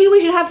 maybe we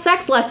should have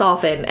sex less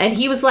often. And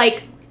he was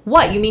like,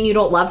 what, you mean you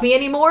don't love me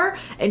anymore?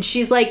 And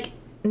she's like,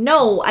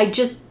 no, I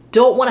just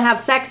don't want to have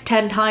sex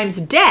 10 times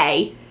a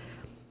day.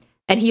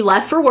 And he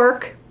left for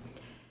work.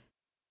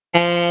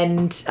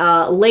 And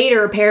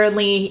later,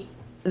 apparently,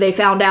 they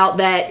found out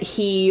that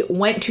he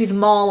went to the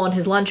mall on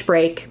his lunch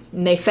break,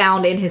 and they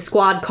found in his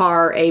squad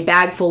car a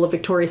bag full of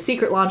Victoria's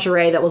Secret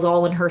lingerie that was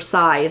all in her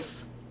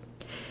size.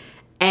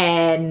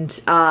 And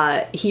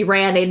he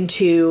ran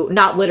into,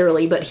 not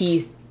literally, but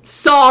he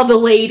saw the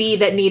lady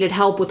that needed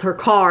help with her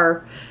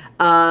car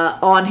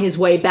on his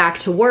way back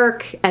to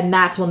work, and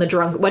that's when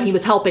when he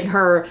was helping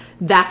her,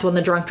 that's when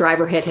the drunk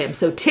driver hit him.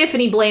 So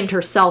Tiffany blamed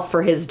herself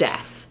for his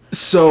death.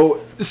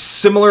 So,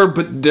 similar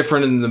but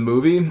different in the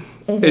movie.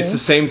 Mm-hmm. It's the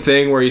same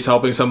thing where he's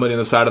helping somebody on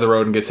the side of the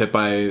road and gets hit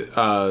by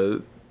a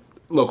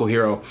local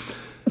hero.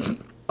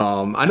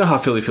 I know how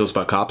Philly feels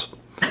about cops.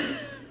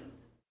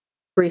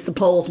 Grease the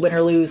polls, win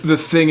or lose. The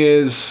thing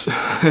is...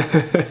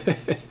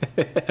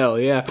 hell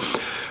yeah.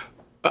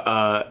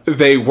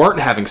 They weren't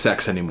having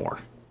sex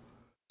anymore.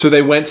 So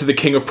they went to the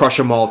King of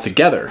Prussia Mall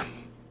together.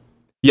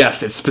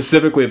 Yes, it's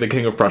specifically the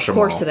King of Prussia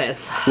Mall. Of course it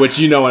is. Which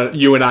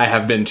you and I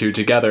have been to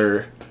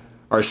together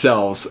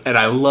ourselves, and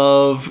I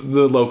love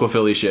the local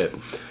Philly shit.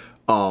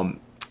 And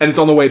it's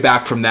on the way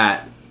back from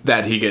that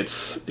he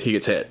gets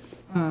hit.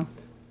 Mm.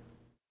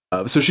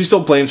 So she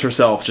still blames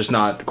herself, just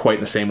not quite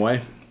in the same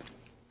way.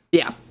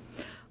 Yeah.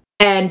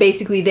 And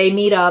basically they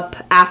meet up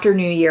after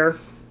New Year,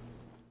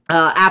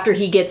 after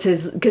he gets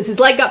because his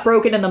leg got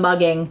broken in the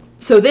mugging.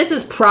 So this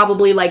is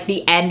probably like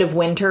the end of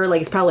winter,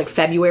 like it's probably like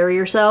February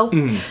or so.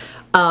 Mm.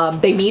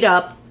 They meet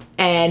up,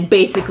 and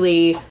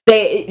basically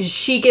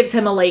she gives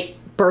him a late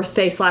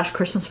birthday /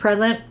 Christmas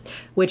present,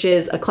 which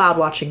is a cloud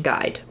watching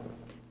guide.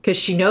 Because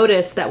she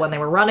noticed that when they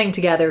were running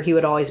together, he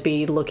would always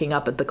be looking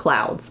up at the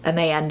clouds. And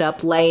they end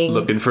up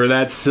looking for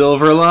that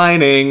silver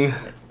lining.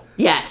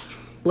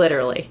 Yes,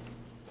 literally.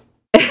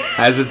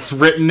 As it's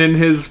written in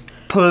his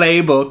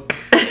playbook.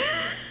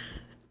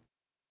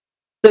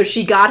 So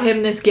she got him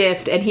this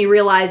gift, and he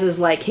realizes,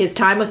 like, his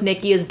time with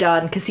Nikki is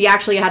done. Because he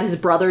actually had his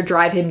brother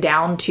drive him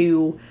down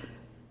to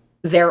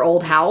their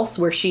old house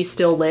where she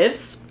still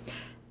lives.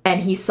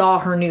 And he saw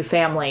her new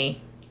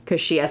family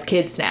because she has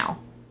kids now.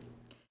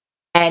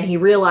 And he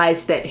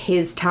realized that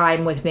his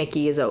time with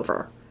Nikki is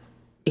over.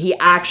 He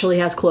actually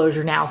has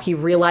closure now. He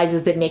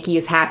realizes that Nikki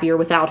is happier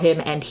without him,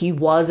 and he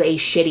was a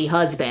shitty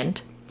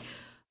husband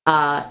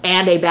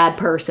and a bad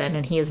person,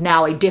 and he is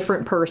now a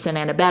different person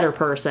and a better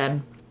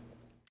person.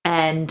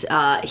 And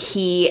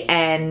he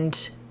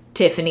and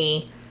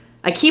Tiffany,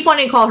 I keep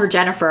wanting to call her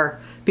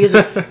Jennifer because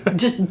it's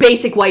just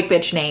basic white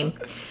bitch name.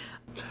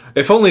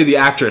 If only the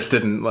actress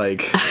didn't,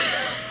 like...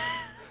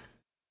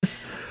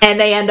 And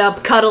they end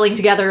up cuddling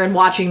together and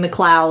watching the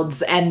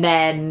clouds, and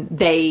then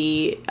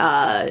they,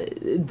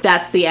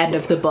 that's the end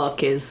of the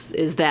book,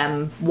 is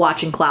them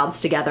watching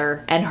clouds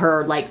together, and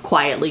her, like,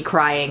 quietly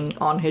crying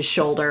on his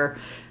shoulder,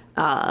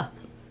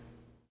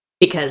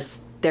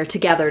 because they're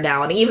together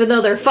now, and even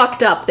though they're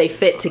fucked up, they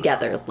fit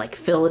together, like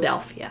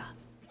Philadelphia.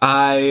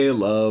 I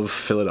love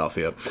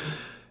Philadelphia,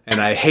 and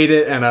I hate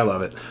it, and I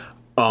love it.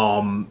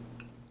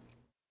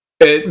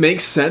 It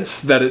makes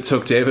sense that it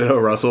took David O.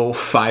 Russell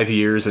 5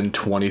 years and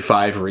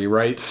 25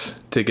 rewrites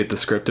to get the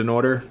script in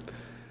order.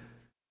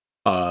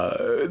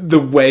 The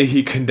way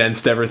he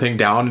condensed everything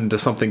down into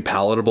something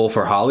palatable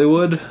for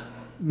Hollywood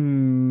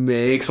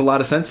makes a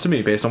lot of sense to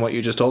me based on what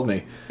you just told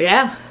me.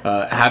 Yeah.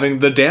 Having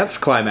the dance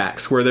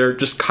climax where they're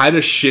just kind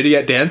of shitty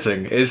at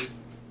dancing is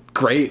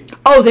great.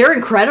 Oh, they're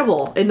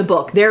incredible in the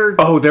book. They're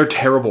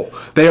terrible.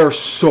 They are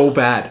so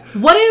bad.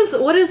 What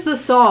is the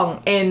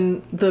song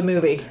in the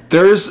movie?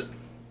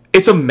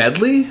 It's a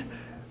medley,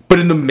 but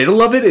in the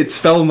middle of it, it's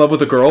Fell in Love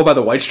with a Girl by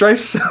the White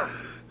Stripes.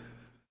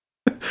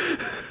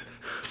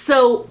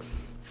 So,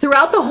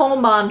 throughout the whole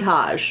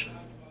montage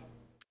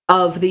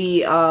of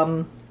the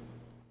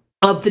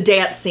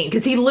dance scene,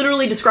 because he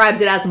literally describes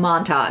it as a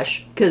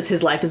montage, because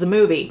his life is a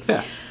movie.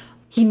 Yeah.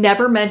 He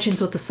never mentions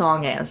what the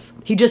song is.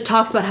 He just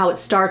talks about how it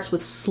starts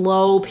with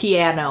slow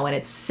piano, and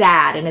it's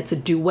sad, and it's a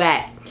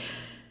duet. And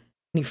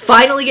you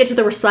finally get to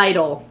the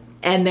recital,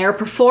 and they're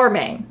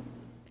performing.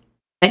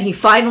 And he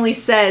finally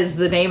says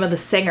the name of the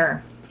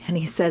singer. And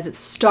he says it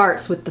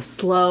starts with the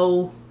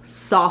slow,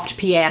 soft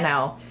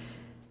piano.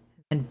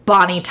 And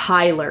Bonnie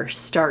Tyler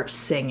starts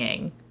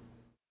singing.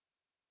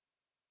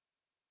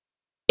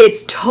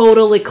 It's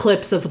total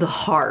eclipse of the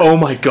heart. Oh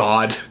my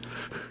god.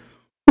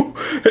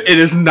 It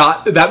is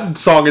not... That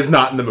song is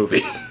not in the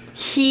movie.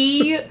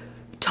 He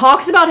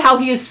talks about how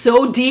he is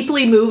so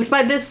deeply moved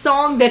by this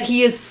song that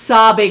he is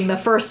sobbing the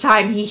first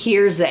time he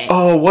hears it.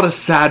 Oh, what a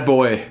sad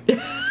boy.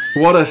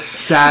 What a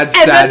sad boy.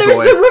 And then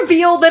there's the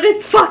reveal that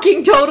it's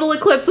fucking total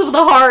eclipse of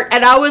the heart,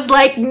 and I was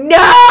like, no!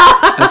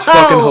 That's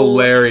fucking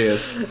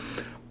hilarious.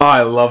 Oh,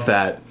 I love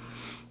that.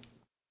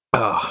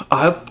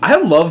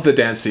 I love the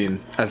dance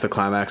scene as the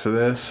climax of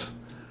this.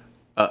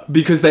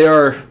 Because they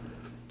are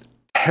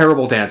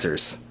terrible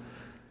dancers.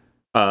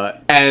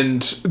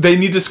 And they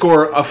need to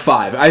score a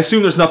 5. I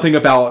assume there's nothing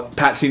about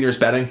Pat Sr.'s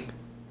betting?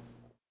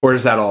 Or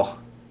is that all?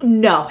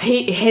 No,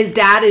 his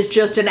dad is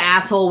just an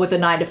asshole with a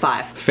 9 to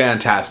 5.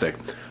 Fantastic.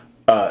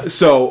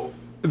 So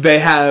they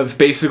have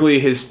basically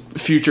his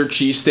future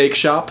cheesesteak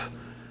shop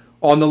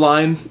on the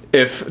line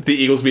if the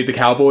Eagles beat the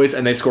Cowboys,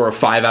 and they score a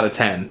 5 out of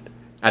 10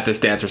 at this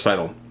dance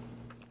recital.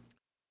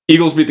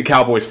 Eagles beat the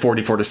Cowboys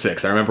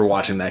 44-6. I remember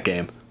watching that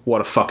game.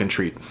 What a fucking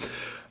treat.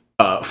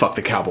 Fuck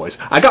the Cowboys.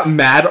 I got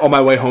mad on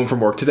my way home from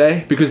work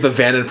today because the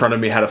van in front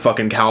of me had a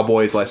fucking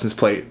Cowboys license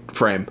plate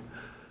frame.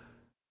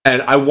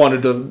 And I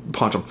wanted to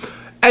punch him.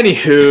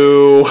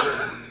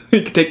 Anywho,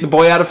 you can take the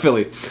boy out of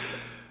Philly.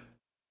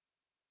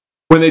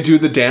 When they do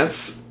the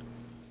dance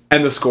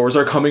and the scores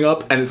are coming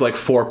up and it's like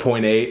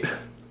 4.8,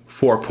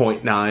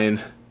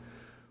 4.9,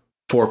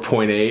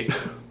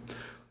 4.8,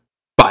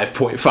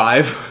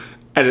 5.5,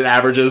 and it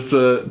averages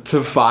to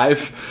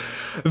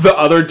 5, the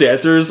other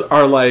dancers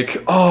are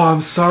like, oh,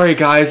 I'm sorry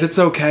guys, it's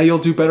okay, you'll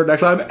do better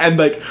next time. And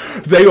like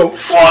they go,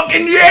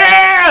 fucking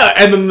yeah!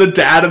 And then the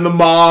dad and the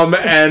mom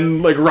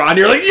and like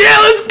Ronnie are like, yeah,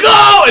 let's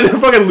go! And they're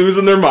fucking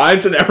losing their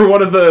minds, and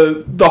everyone in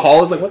the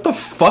hall is like, what the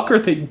fuck are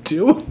they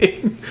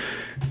doing?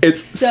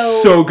 It's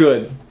so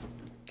good.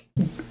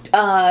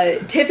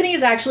 Tiffany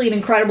is actually an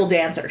incredible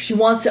dancer. She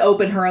wants to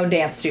open her own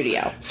dance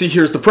studio. See,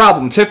 here's the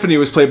problem. Tiffany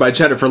was played by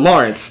Jennifer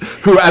Lawrence,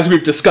 who, as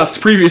we've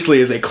discussed previously,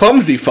 is a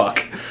clumsy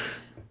fuck.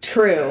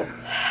 True.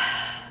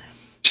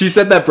 She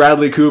said that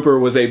Bradley Cooper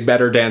was a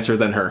better dancer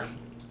than her.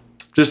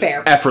 Just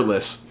fair.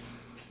 Effortless.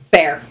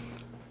 Fair.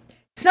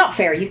 It's not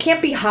fair. You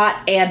can't be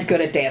hot and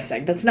good at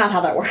dancing. That's not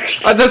how that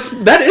works.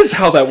 That is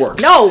how that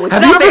works. No, it's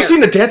Have not you ever fair.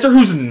 seen a dancer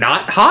who's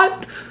not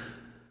hot?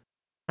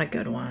 A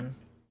good one.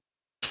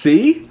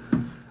 See?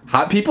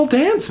 Hot people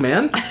dance,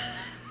 man.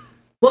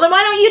 Well, then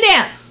why don't you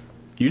dance?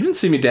 You didn't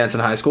see me dance in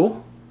high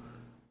school.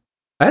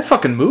 I had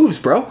fucking moves,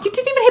 bro. You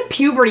didn't even hit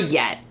puberty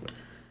yet.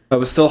 I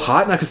was still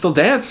hot and I could still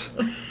dance.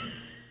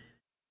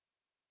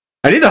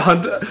 I need to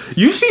hunt.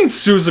 You've seen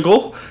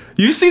Seussical.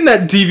 You've seen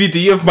that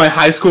DVD of my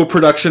high school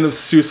production of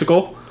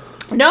Seussical.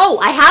 No,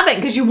 I haven't,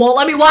 because you won't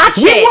let me watch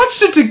it. We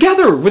watched it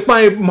together with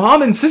my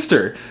mom and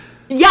sister.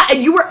 Yeah,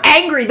 and you were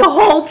angry the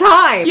whole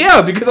time.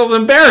 Yeah, because I was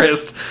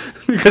embarrassed.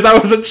 Because I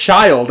was a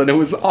child and it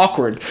was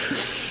awkward.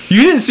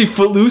 You didn't see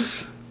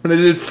Footloose when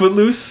I did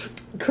Footloose?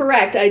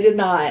 Correct, I did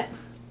not.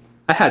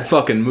 I had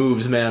fucking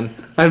moves, man.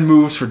 I had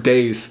moves for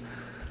days.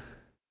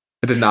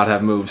 I did not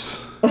have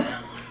moves.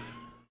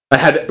 I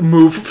had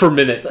move for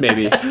minute,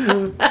 maybe.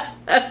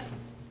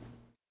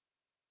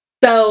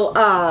 So,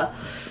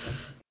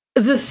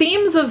 the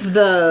themes of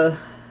the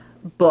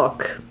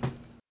book,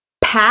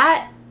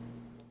 Pat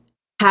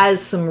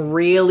has some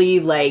really,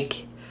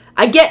 like,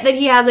 I get that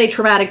he has a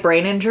traumatic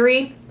brain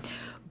injury,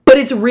 but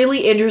it's really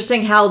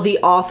interesting how the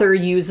author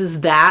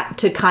uses that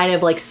to kind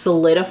of, like,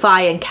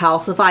 solidify and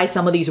calcify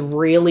some of these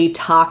really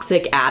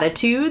toxic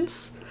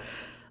attitudes.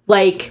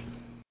 Like,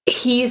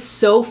 he's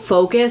so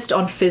focused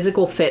on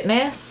physical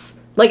fitness.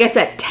 Like I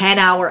said,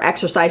 10-hour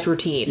exercise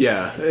routine.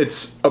 Yeah,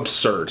 it's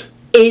absurd.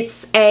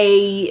 It's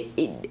a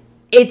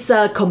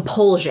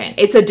compulsion.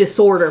 It's a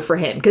disorder for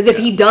him. Because if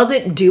he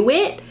doesn't do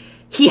it,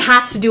 he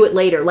has to do it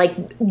later. Like,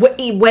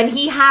 when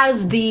he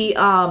has the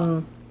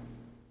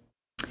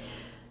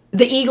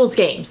Eagles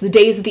games, the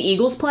days that the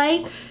Eagles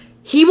play,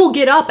 he will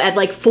get up at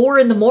like 4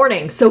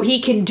 a.m. so he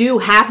can do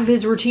half of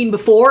his routine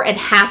before and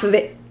half of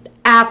it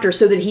after,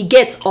 so that he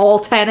gets all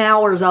 10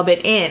 hours of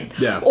it in.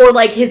 Yeah. Or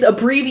like his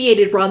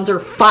abbreviated runs are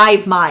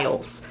 5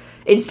 miles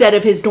instead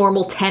of his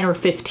normal 10 or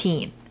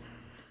 15.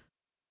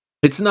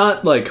 It's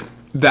not like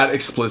that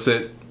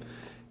explicit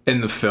in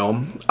the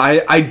film.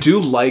 I do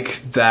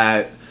like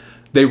that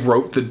they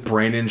wrote the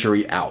brain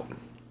injury out,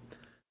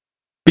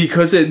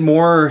 because it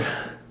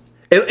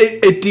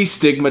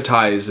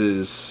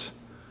destigmatizes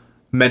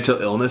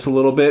mental illness a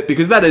little bit,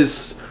 because that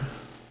is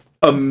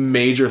a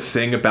major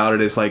thing about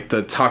it, is like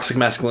the toxic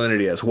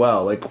masculinity as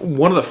well. Like,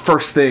 one of the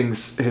first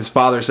things his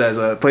father says,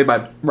 played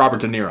by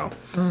Robert De Niro,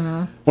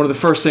 one of the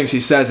first things he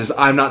says is,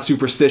 "I'm not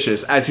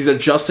superstitious," as he's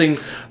adjusting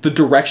the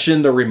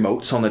direction the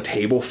remotes on the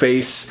table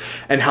face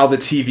and how the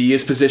TV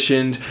is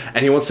positioned,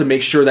 and he wants to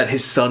make sure that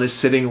his son is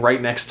sitting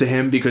right next to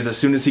him, because as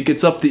soon as he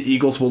gets up, the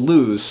Eagles will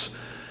lose.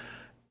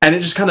 And it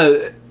just kind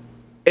of,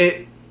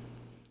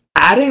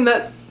 adding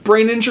that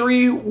brain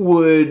injury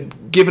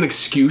would give an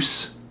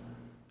excuse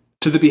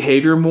to the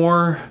behavior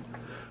more,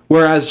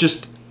 whereas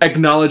just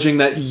acknowledging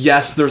that,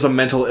 yes, there's a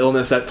mental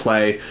illness at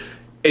play,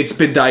 it's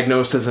been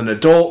diagnosed as an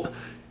adult,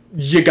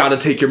 you gotta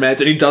take your meds.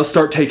 And he does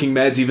start taking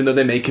meds, even though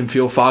they make him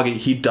feel foggy.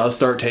 He does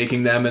start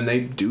taking them, and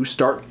they do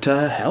start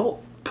to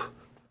help.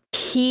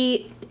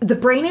 The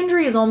brain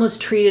injury is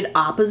almost treated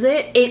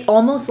opposite. It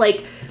almost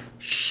like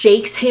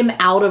shakes him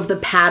out of the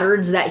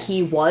patterns that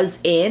he was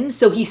in,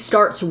 so he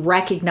starts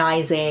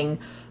recognizing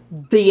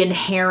the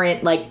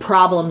inherent, like,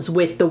 problems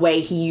with the way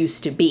he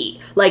used to be.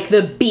 Like,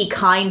 the be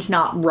kind,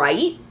 not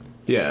right.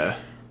 Yeah.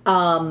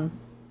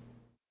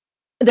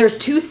 There's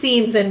 2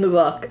 scenes in the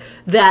book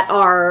that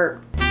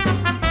are...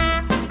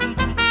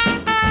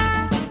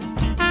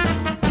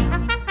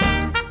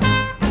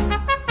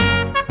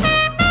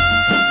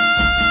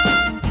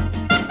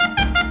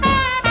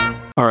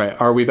 All right,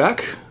 are we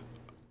back?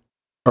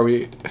 Are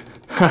we...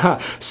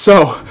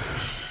 So,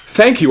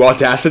 thank you,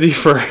 Audacity,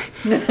 for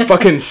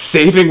fucking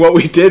saving what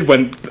we did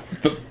when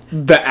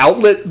the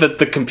outlet that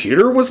the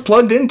computer was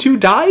plugged into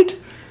died.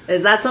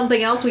 Is that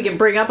something else we can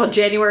bring up on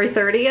January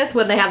 30th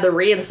when they have the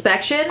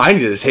re-inspection? I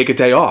needed to take a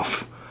day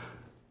off.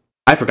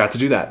 I forgot to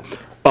do that.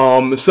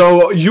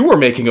 So you were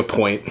making a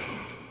point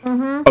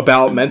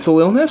about mental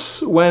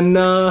illness when...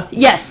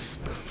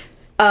 Yes.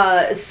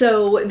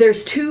 So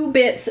there's 2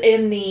 bits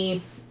in the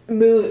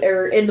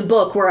in the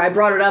book where I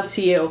brought it up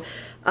to you,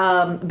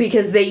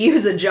 because they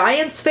use a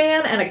Giants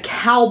fan and a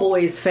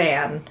Cowboys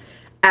fan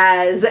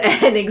as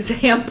an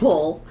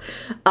example.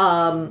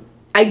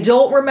 I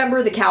don't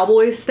remember the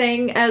Cowboys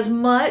thing as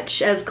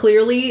much, as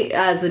clearly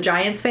as the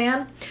Giants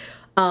fan.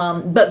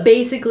 But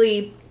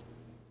basically,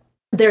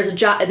 there's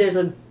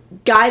a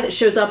guy that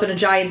shows up in a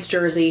Giants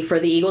jersey for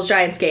the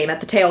Eagles-Giants game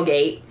at the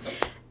tailgate,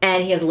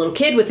 and he has a little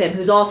kid with him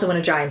who's also in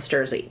a Giants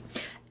jersey.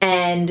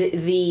 And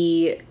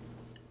the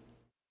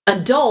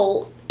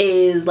adult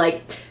is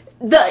like,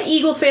 the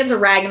Eagles fans are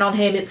ragging on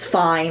him, it's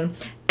fine.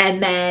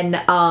 And then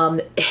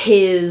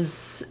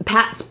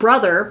Pat's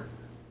brother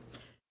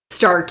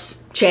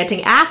starts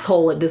chanting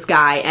asshole at this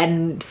guy,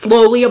 and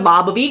slowly a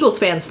mob of Eagles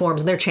fans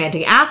forms, and they're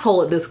chanting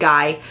asshole at this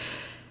guy.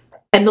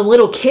 And the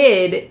little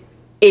kid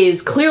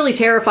is clearly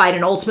terrified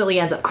and ultimately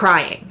ends up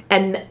crying.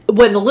 And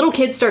when the little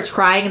kid starts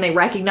crying and they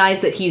recognize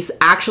that he's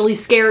actually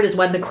scared is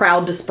when the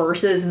crowd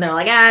disperses and they're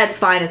like, it's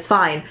fine, it's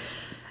fine.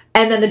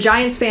 And then the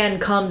Giants fan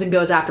comes and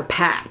goes after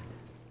Pat.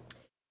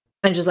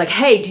 And just like,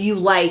 hey, do you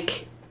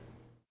like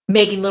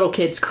making little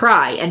kids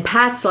cry. And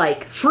Pat's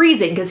like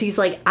freezing because he's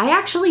like, I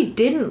actually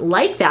didn't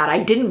like that. I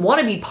didn't want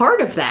to be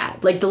part of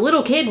that. Like, the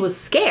little kid was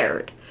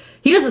scared.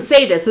 He doesn't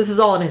say this. This is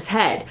all in his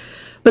head.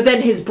 But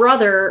then his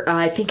brother,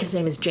 I think his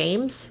name is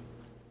James.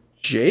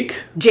 Jake,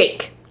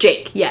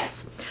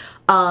 yes.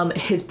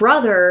 His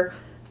brother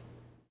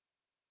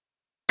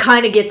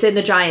kind of gets in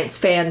the Giants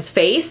fan's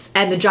face,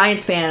 and the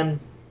Giants fan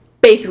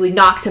basically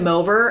knocks him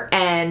over,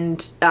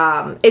 and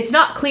it's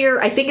not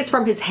clear. I think it's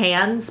from his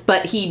hands,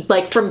 but he,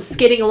 like, from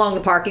skidding along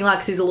the parking lot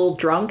because he's a little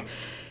drunk,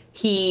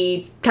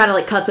 he kind of,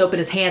 like, cuts open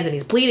his hands and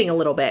he's bleeding a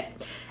little bit.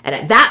 And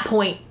at that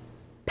point,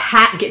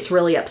 Pat gets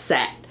really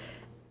upset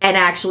and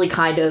actually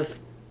kind of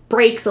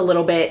breaks a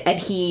little bit, and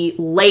he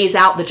lays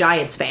out the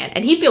Giants fan.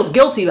 And he feels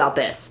guilty about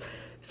this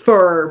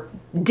for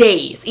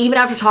days, even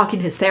after talking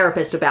to his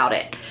therapist about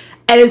it.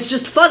 And it's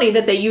just funny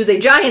that they use a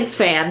Giants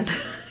fan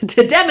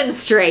to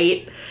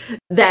demonstrate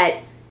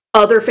that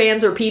other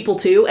fans are people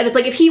too. And it's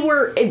like, if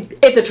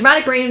the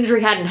traumatic brain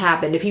injury hadn't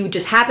happened, if he would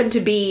just happen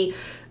to be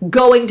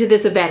going to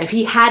this event, if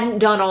he hadn't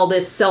done all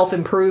this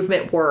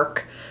self-improvement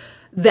work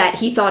that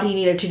he thought he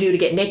needed to do to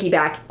get Nikki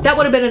back, that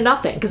would have been a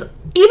nothing. Because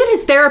even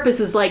his therapist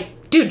is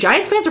like, dude,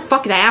 Giants fans are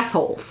fucking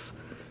assholes.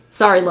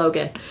 Sorry,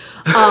 Logan.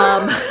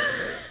 And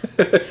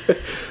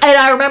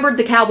I remembered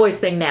the Cowboys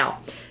thing now.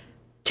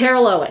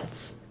 Terrell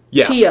Owens.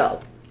 Yeah.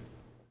 T.O.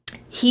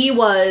 He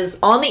was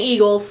on the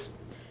Eagles,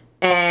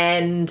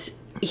 and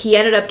he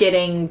ended up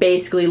getting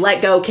basically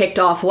let go, kicked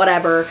off,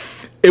 whatever.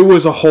 It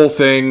was a whole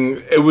thing.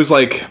 It was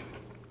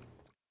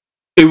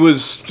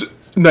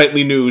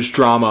nightly news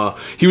drama.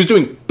 He was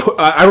doing,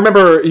 I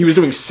remember he was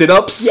doing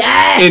sit-ups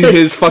in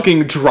his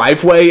fucking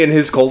driveway in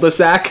his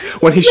cul-de-sac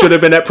when he should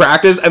have been at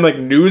practice, and like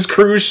news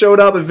crews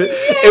showed up.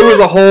 It was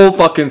a whole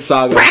fucking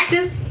saga.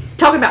 Practice?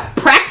 Talking about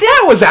practice?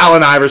 That was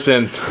Allen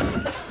Iverson,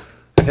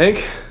 I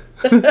think.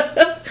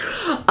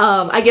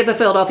 I get the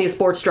Philadelphia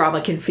sports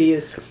drama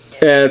confused.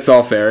 Yeah, it's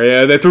all fair.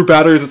 Yeah, they threw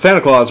batteries at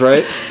Santa Claus,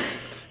 right?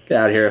 Get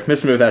out of here.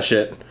 Miss me with that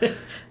shit.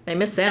 They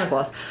missed Santa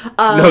Claus.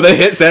 No, they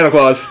hit Santa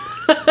Claus.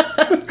 I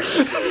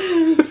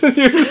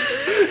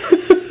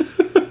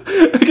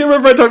can't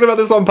remember if I talked about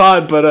this on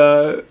pod,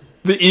 but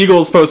the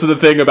Eagles posted a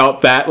thing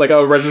about that, like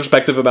a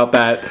retrospective about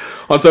that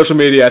on social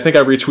media. I think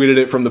I retweeted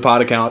it from the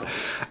pod account.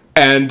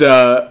 And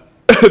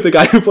the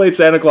guy who played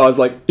Santa Claus,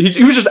 like,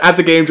 he was just at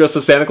the game dressed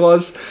as Santa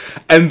Claus,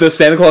 and the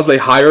Santa Claus they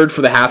hired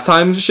for the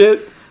halftime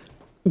shit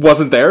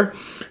wasn't there.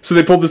 So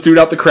they pulled this dude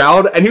out the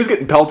crowd, and he was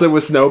getting pelted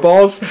with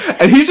snowballs,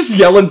 and he's just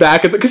yelling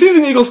back at because he's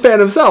an Eagles fan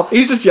himself.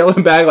 He's just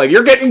yelling back like,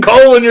 "You're getting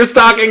coal in your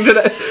stocking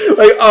today."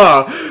 Like,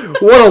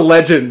 what a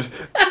legend.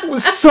 It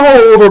was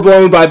so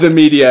overblown by the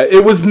media.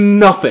 It was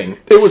nothing.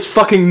 It was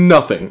fucking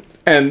nothing.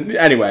 And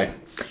anyway.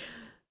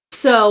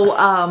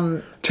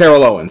 So,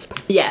 Terrell Owens.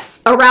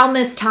 Yes. Around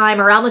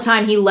the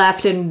time he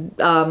left and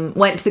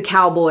went to the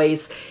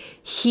Cowboys,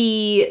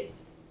 he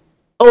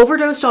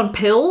overdosed on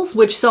pills,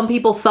 which some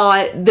people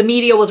thought the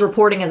media was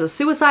reporting as a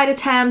suicide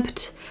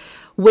attempt,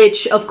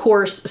 which of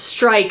course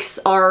strikes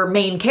our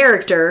main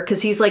character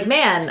because he's like,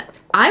 man,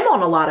 I'm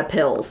on a lot of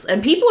pills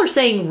and people are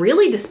saying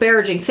really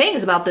disparaging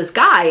things about this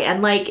guy.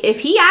 And like, if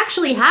he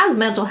actually has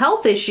mental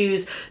health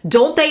issues,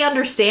 don't they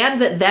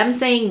understand that them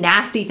saying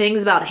nasty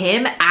things about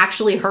him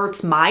actually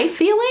hurts my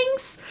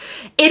feelings?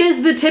 It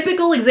is the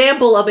typical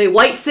example of a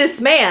white cis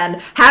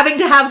man having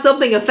to have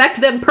something affect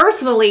them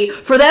personally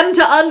for them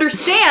to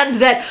understand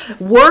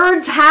that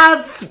words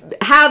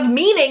have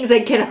meanings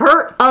and can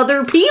hurt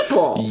other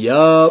people.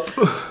 Yup.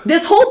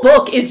 This whole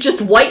book is just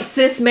white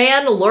cis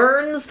man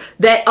learns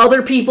that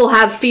other people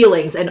have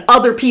feelings and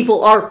other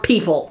people are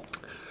people.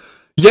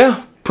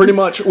 Yeah, pretty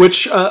much,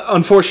 which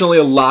unfortunately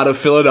a lot of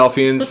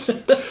Philadelphians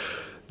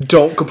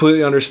don't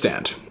completely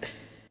understand.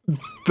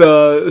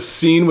 The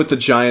scene with the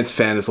Giants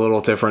fan is a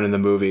little different in the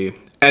movie,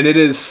 and it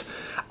is,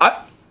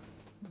 I'll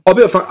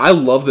be upfront, I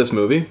love this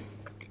movie.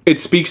 It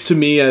speaks to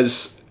me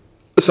as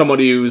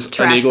somebody who's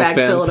an Eagles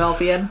fan.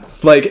 Philadelphian.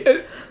 Like,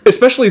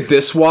 especially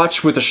this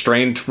watch with a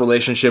strained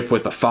relationship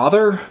with the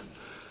father,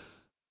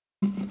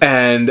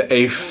 and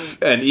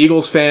an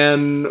Eagles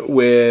fan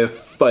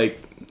with,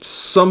 like,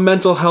 some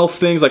mental health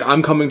things. Like,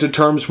 I'm coming to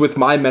terms with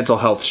my mental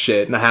health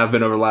shit, and I have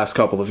been over the last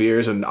couple of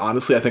years, and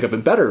honestly, I think I've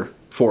been better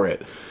for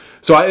it.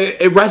 So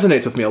it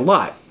resonates with me a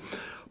lot.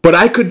 But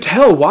I could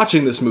tell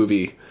watching this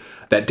movie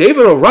that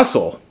David O.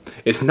 Russell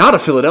is not a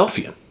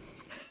Philadelphian.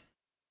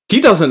 He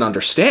doesn't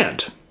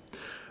understand.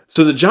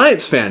 So the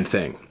Giants fan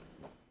thing,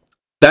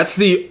 that's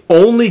the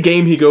only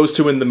game he goes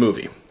to in the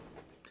movie.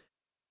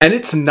 And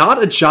it's not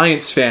a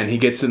Giants fan he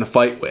gets in a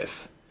fight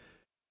with.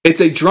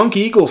 It's a drunk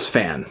Eagles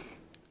fan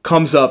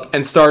comes up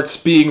and starts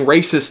being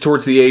racist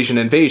towards the Asian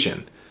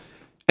invasion.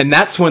 And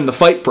that's when the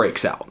fight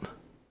breaks out.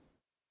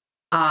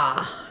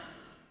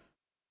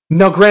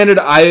 Now, granted,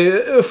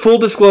 full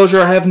disclosure,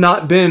 I have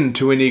not been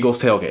to an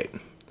Eagles tailgate.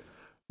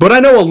 But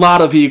I know a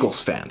lot of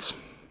Eagles fans.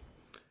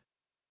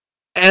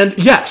 And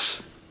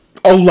yes,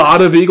 a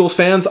lot of Eagles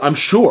fans, I'm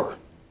sure,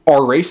 are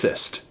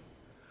racist.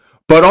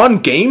 But on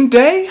game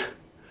day,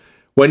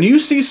 when you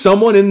see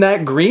someone in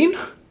that green,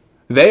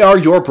 they are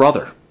your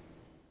brother.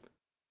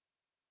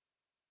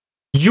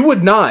 You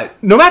would not,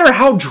 no matter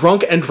how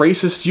drunk and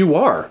racist you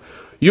are.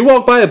 You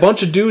walk by a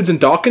bunch of dudes in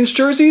Dawkins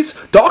jerseys,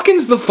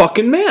 Dawkins the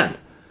fucking man.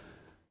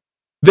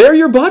 They're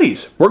your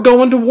buddies. We're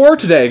going to war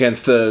today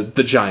against the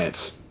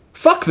Giants.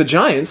 Fuck the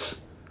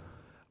Giants.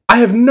 I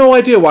have no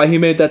idea why he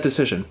made that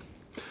decision.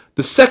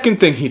 The second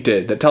thing he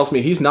did that tells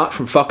me he's not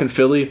from fucking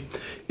Philly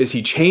is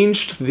he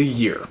changed the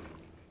year.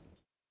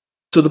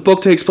 So the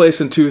book takes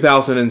place in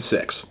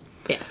 2006.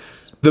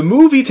 Yes. The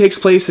movie takes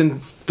place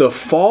in the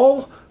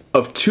fall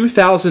of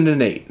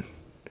 2008.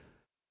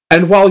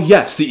 And while,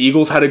 yes, the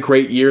Eagles had a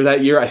great year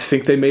that year, I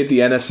think they made the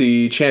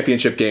NFC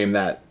Championship game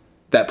that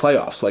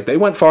playoffs. Like, they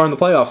went far in the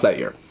playoffs that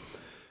year.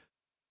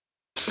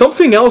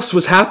 Something else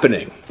was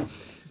happening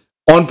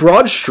on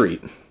Broad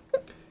Street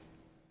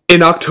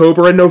in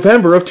October and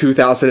November of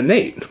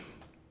 2008.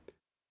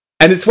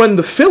 And it's when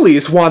the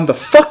Phillies won the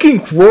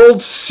fucking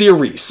World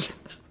Series.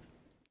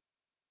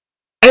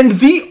 And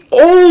the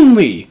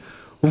only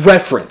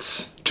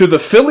reference to the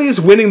Phillies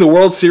winning the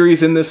World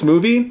Series in this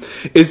movie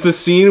is the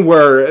scene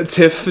where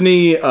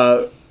Tiffany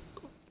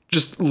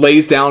just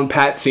lays down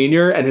Pat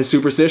Sr. and his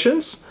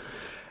superstitions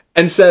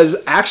and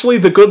says, actually,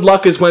 the good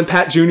luck is when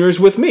Pat Jr. is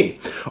with me.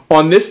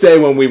 On this day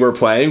when we were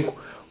playing,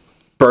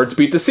 Birds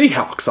beat the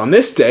Seahawks. On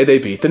this day, they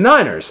beat the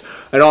Niners.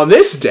 And on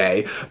this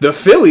day, the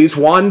Phillies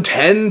won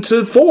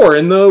 10-4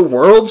 in the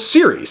World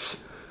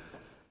Series.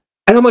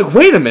 And I'm like,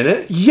 wait a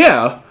minute.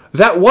 Yeah,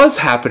 that was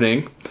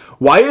happening.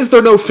 Why is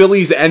there no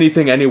Phillies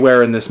anything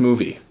anywhere in this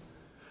movie?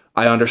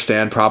 I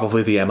understand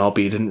probably the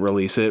MLB didn't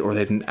release it or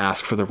they didn't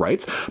ask for the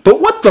rights,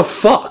 but what the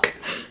fuck?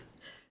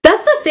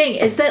 That's the thing,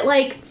 is that,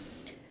 like,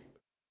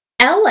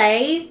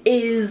 LA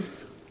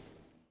is...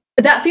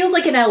 That feels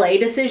like an LA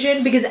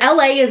decision, because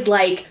LA is,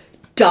 like,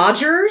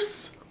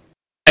 Dodgers...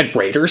 And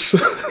Raiders.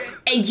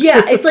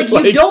 Yeah, it's like,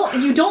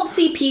 you don't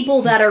see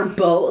people that are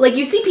both. Like,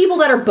 you see people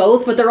that are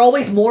both, but they're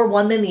always more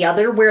one than the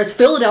other. Whereas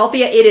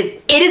Philadelphia, it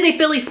is a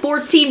Philly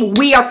sports team.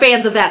 We are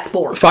fans of that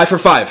sport. 5 for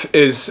 5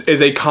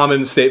 is a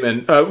common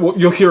statement.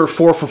 You'll hear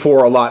 4 for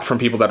 4 a lot from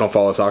people that don't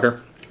follow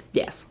soccer.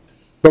 Yes,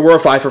 but we're a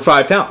 5 for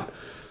 5 town.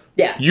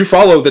 Yeah, you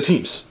follow the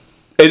teams.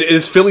 It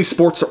is Philly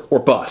sports or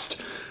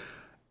bust,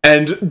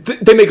 and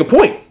they make a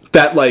point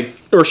that, like,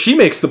 or she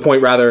makes the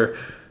point rather.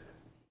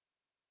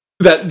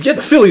 That, yeah,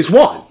 the Phillies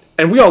won,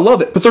 and we all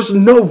love it, but there's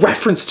no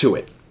reference to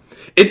it.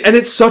 And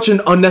it's such an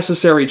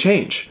unnecessary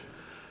change.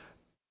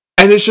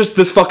 And it's just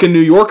this fucking New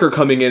Yorker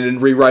coming in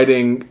and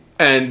rewriting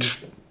and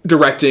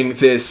directing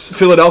this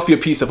Philadelphia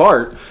piece of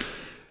art,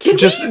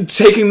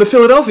 taking the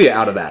Philadelphia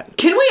out of that.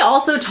 Can we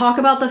also talk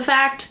about the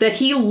fact that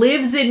he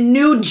lives in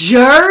New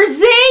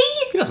Jersey?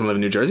 He doesn't live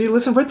in New Jersey, he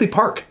lives in Ridley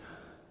Park.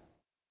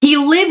 He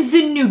lives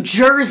in New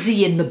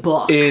Jersey in the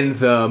book. In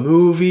the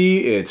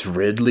movie, it's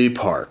Ridley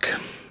Park.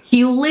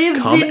 He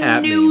lives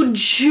in New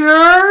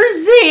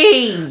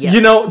Jersey!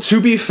 You know, to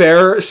be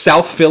fair,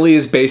 South Philly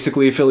is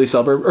basically a Philly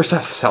suburb. Or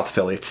South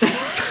Philly.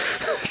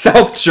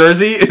 South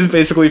Jersey is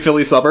basically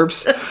Philly suburbs.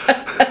 See,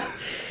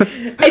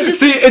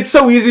 it's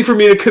so easy for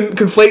me to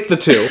conflate the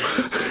two.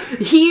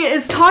 He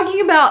is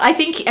talking about, I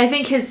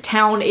think his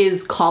town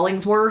is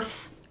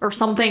Collingsworth or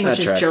something, which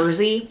is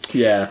Jersey.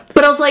 Yeah.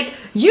 But I was like,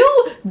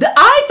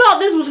 I thought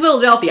this was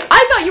Philadelphia.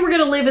 I thought you were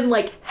going to live in,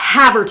 like,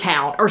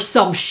 Havertown or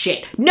some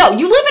shit. No,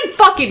 you live in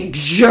fucking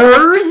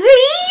Jersey?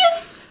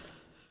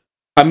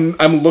 I'm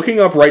looking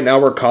up right now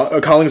where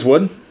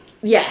Collingswood?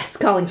 Yes,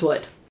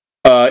 Collingswood.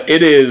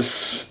 It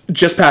is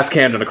just past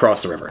Camden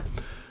across the river.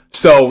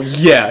 So,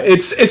 yeah,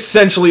 it's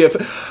essentially...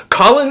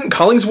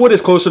 Collingswood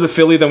is closer to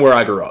Philly than where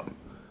I grew up.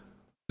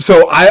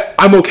 So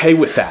I'm okay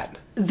with that.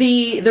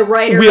 The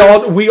writer...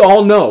 We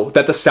all know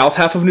that the south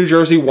half of New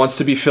Jersey wants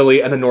to be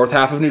Philly and the north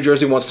half of New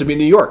Jersey wants to be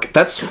New York.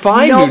 That's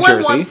fine, New Jersey. No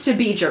one wants to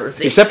be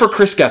Jersey. Except for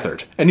Chris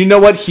Gethard. And you know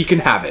what? He can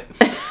have it.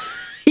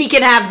 He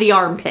can have the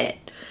armpit.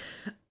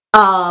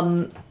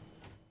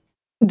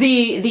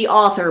 The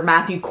author,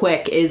 Matthew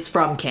Quick, is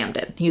from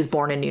Camden. He was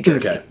born in New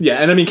Jersey. Okay. Yeah,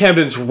 and I mean,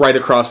 Camden's right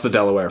across the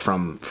Delaware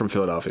from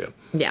Philadelphia.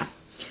 Yeah.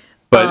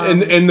 But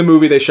in the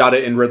movie, they shot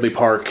it in Ridley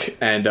Park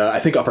and I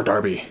think Upper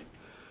Darby.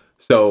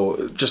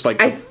 So, just like...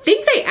 I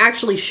think they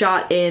actually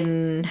shot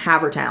in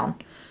Havertown.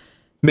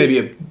 Maybe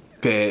a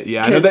bit,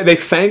 yeah. I know they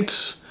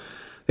thanked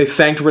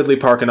Ridley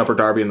Park and Upper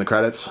Darby in the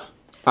credits.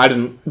 I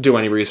didn't do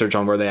any research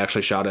on where they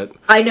actually shot it.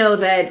 I know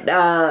that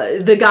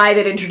the guy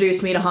that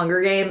introduced me to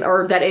Hunger Games,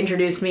 or that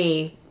introduced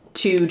me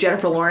to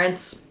Jennifer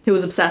Lawrence, who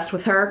was obsessed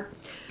with her,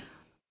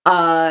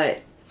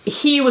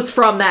 he was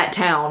from that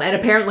town, and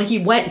apparently he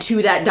went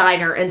to that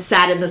diner and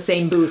sat in the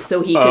same booth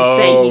so he could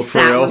say he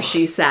sat where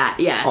she sat.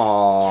 Yes.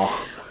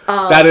 Aww.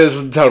 That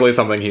is totally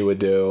something he would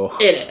do.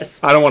 It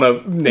is. I don't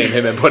want to name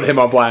him and put him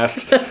on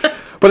blast.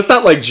 But it's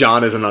not like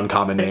John is an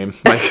uncommon name.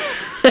 Like...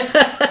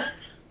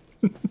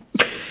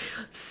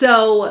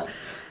 So,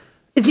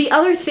 the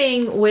other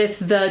thing with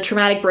the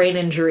traumatic brain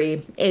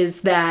injury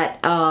is that,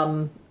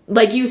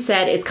 like you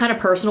said, it's kind of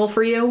personal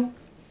for you.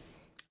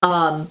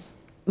 My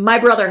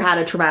brother had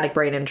a traumatic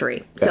brain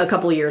injury a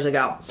couple of years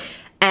ago.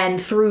 And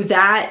through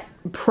that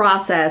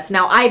process,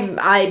 now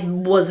I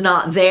was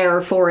not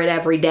there for it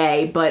every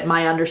day, but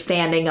my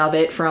understanding of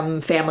it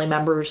from family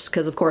members,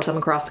 because of course I'm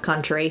across the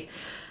country,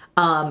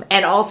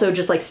 and also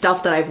just like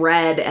stuff that I've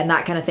read and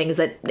that kind of thing, is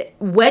that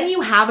when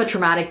you have a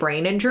traumatic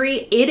brain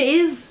injury, it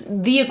is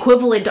the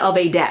equivalent of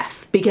a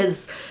death,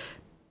 because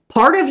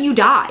part of you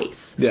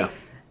dies. Yeah.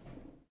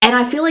 And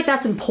I feel like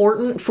that's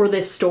important for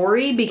this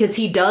story, because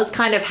he does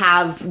kind of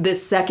have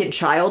this second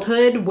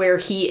childhood where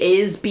he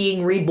is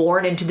being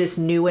reborn into this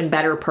new and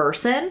better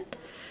person.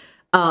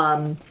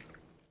 And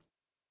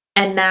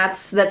that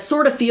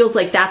sort of feels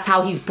like that's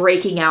how he's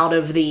breaking out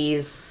of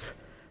these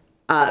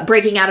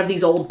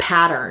old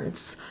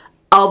patterns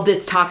of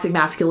this toxic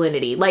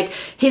masculinity. Like,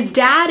 his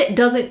dad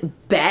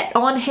doesn't bet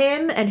on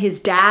him, and his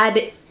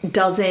dad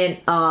doesn't,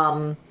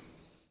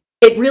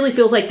 it really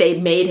feels like they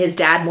made his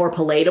dad more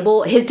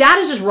palatable. His dad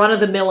is just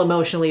run-of-the-mill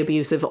emotionally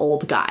abusive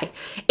old guy.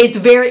 It's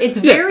very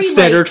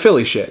standard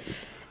Philly shit.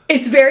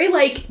 It's very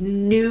like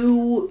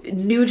new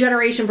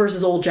generation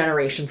versus old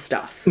generation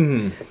stuff.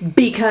 Mm-hmm.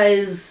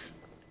 Because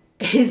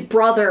his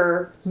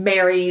brother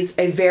marries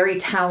a very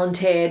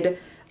talented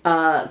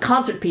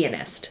concert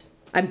pianist.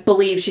 I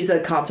believe she's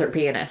a concert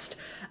pianist.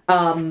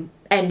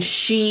 And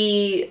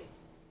she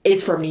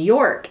is from New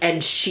York,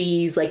 and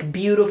she's like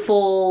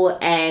beautiful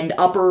and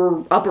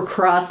upper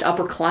crust,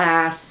 upper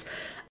class.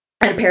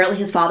 And apparently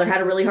his father had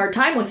a really hard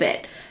time with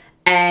it.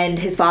 And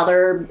his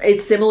father,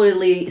 it's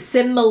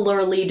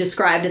similarly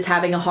described as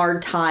having a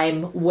hard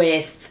time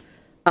with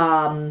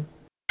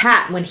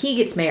Pat when he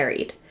gets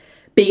married,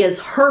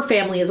 because her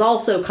family is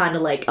also kind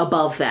of like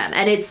above them.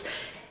 And it's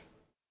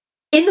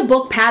in the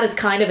book, Pat is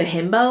kind of a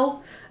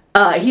himbo.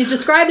 He's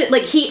described it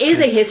like he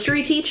is a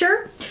history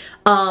teacher.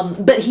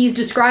 But he's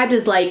described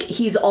as like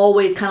he's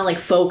always kind of like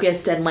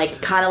focused and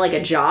like kind of like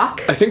a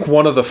jock. I think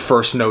one of the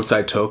first notes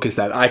I took is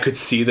that I could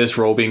see this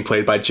role being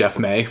played by Jeff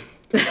May,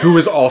 who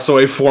is also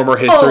a former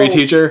history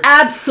teacher.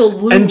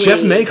 Absolutely. And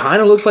Jeff May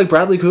kind of looks like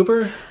Bradley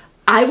Cooper.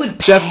 I would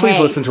pay, Jeff, please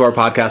listen to our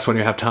podcast when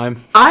you have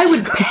time. I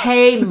would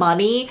pay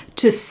money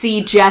to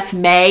see Jeff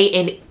May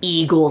in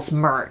Eagles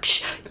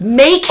merch.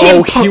 Make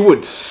him he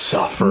would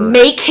suffer.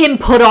 Make him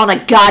put on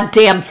a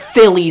goddamn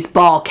Phillies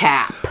ball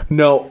cap.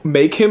 No,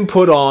 make him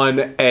put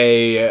on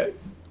a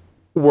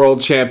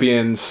World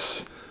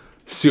Champions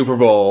Super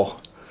Bowl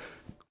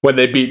when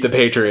they beat the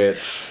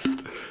Patriots.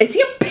 Is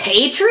he a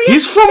Patriot?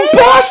 He's from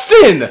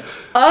Boston!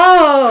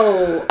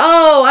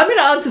 Oh, I'm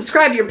gonna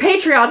unsubscribe to your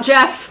Patreon,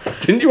 Jeff.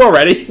 Didn't you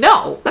already?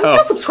 No, I'm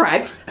still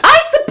subscribed. I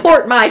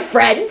support my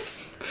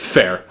friends.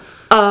 Fair.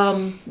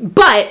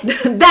 But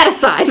that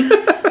aside.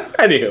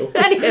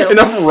 Anywho.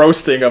 Enough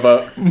roasting of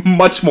a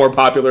much more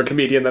popular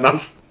comedian than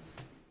us.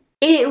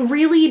 It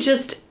really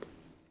just...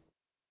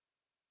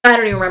 I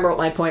don't even remember what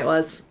my point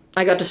was.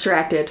 I got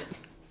distracted.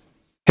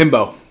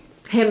 Himbo.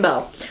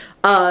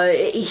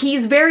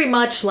 He's very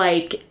much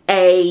like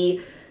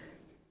a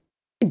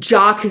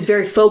jock who's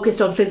very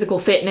focused on physical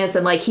fitness,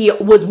 and like he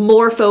was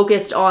more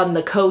focused on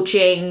the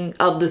coaching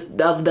of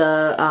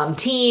the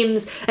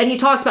teams. And he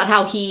talks about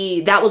how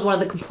that was one of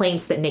the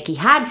complaints that Nikki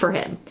had for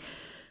him,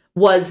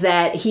 was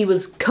that he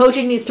was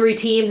coaching these 3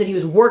 teams and he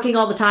was working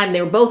all the time.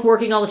 They were both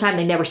working all the time.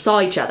 They never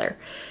saw each other.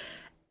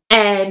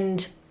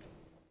 And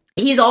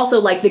he's also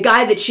like the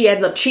guy that she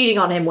ends up cheating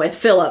on him with,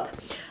 Philip.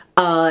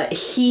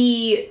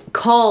 He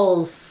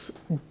calls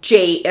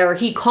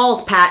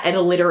Pat an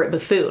illiterate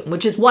buffoon,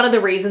 which is one of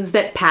the reasons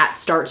that Pat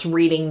starts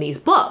reading these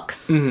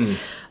books. Mm-hmm.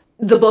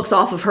 The books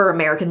off of her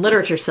American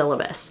literature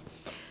syllabus.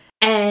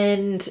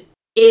 And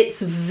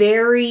it's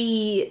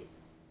very...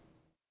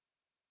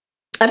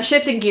 I'm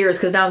shifting gears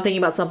because now I'm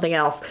thinking about something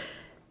else.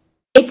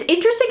 It's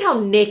interesting how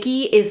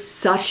Nikki is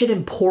such an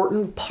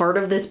important part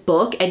of this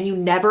book, and you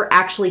never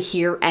actually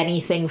hear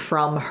anything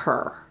from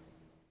her.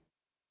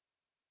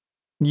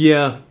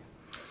 Yeah.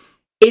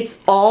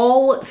 It's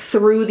all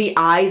through the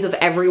eyes of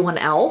everyone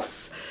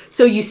else.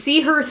 So you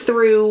see her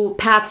through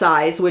Pat's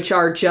eyes, which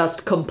are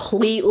just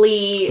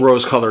completely...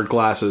 Rose-colored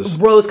glasses.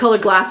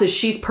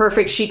 She's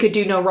perfect. She could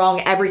do no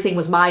wrong. Everything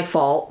was my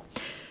fault.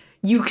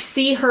 You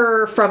see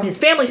her from his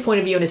family's point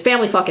of view, and his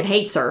family fucking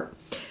hates her.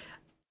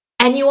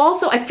 And you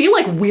also... I feel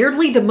like,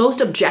 weirdly, the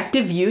most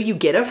objective view you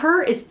get of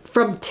her is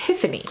from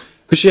Tiffany.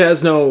 Because she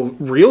has no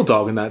real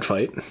dog in that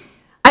fight.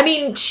 I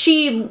mean,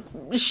 she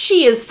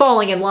is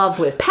falling in love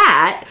with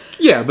Pat.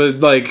 Yeah, but,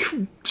 like,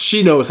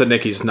 she knows that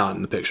Nikki's not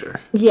in the picture.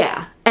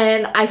 Yeah,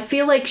 and I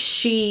feel like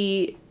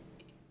she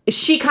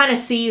kind of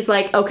sees,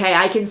 like, okay,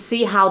 I can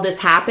see how this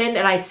happened,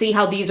 and I see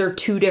how these are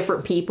 2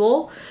 different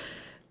people.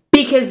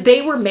 Because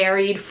they were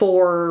married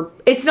for...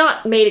 It's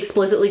not made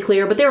explicitly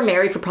clear, but they were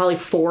married for probably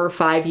 4 or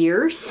 5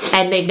 years,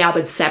 and they've now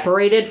been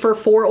separated for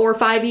 4 or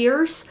 5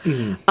 years.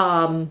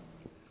 Mm-hmm.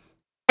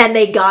 And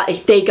they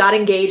got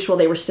engaged while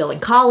they were still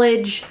in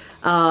college.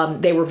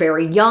 They were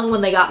very young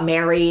when they got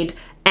married.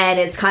 And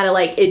it's kind of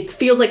like, it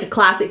feels like a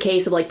classic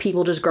case of like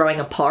people just growing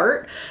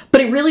apart.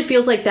 But it really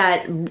feels like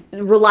that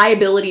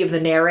reliability of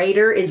the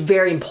narrator is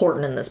very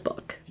important in this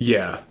book.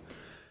 Yeah.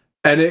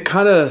 And it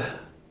kind of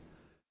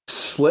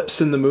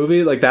slips in the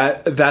movie. Like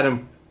that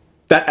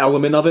that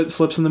element of it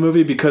slips in the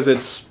movie because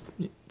it's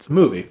a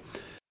movie.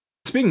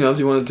 Speaking of,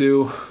 do you want to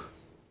do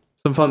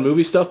some fun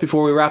movie stuff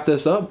before we wrap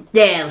this up?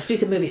 Yeah, let's do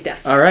some movie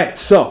stuff. All right,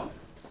 so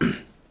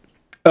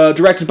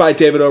directed by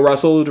David O.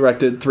 Russell, who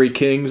directed Three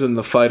Kings and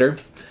The Fighter.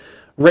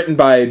 Written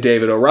by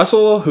David O.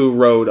 Russell, who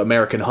wrote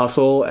American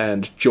Hustle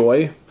and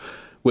Joy,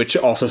 which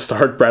also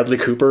starred Bradley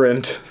Cooper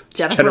and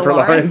Jennifer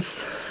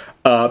Lawrence.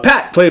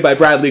 Pat, played by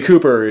Bradley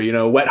Cooper,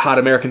 Wet Hot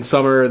American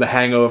Summer, The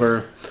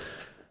Hangover.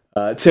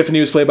 Tiffany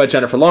was played by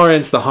Jennifer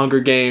Lawrence, The Hunger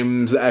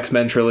Games, the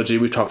X-Men trilogy.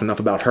 We've talked enough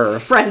about her.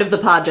 Friend of the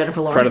pod,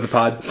 Jennifer Lawrence. Friend of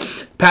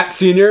the pod. Pat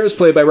Sr. is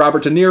played by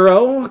Robert De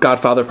Niro,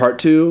 Godfather Part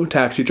 2,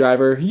 Taxi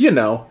Driver,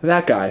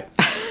 that guy.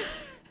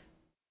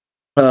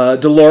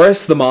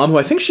 Dolores, the mom, who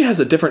I think she has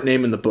a different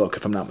name in the book,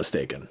 if I'm not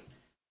mistaken.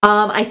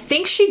 I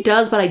think she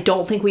does, but I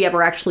don't think we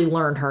ever actually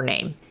learn her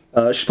name.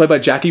 She's played by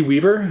Jackie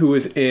Weaver, who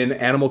is in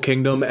Animal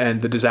Kingdom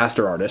and The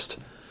Disaster Artist.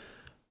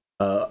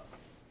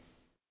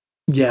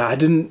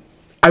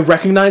 I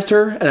recognized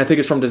her, and I think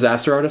it's from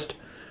Disaster Artist.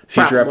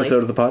 Future Probably.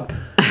 Episode of the pod.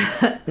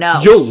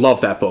 No. You'll love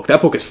that book.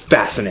 That book is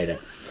fascinating.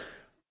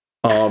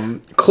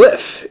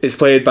 Cliff is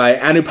played by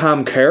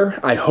Anupam Kher.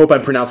 I hope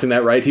I'm pronouncing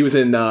that right. He was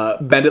in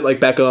Bend It Like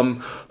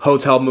Beckham,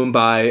 Hotel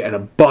Mumbai, and a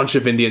bunch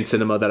of Indian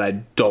cinema that I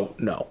don't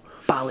know.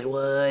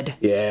 Bollywood.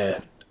 Yeah.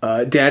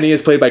 Danny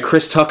is played by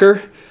Chris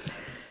Tucker.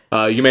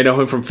 You may know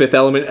him from Fifth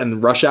Element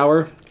and Rush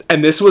Hour.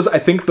 And this was, I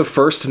think, the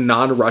first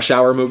non-Rush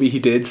Hour movie he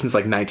did since,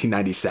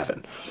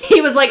 1997. He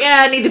was like,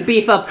 I need to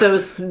beef up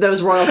those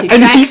royalty checks.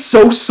 And he's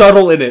so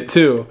subtle in it,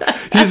 too.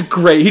 He's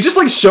great. He just,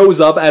 shows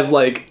up as,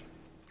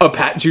 a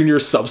Pat Jr.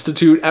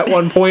 substitute at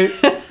one point.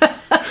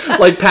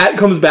 Pat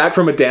comes back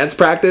from a dance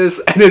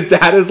practice, and his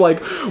dad is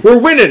like, we're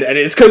winning, and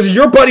it's because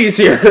your buddy's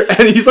here.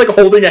 And he's,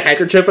 holding a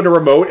handkerchief and a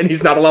remote, and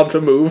he's not allowed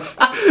to move.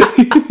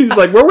 He's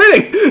like, we're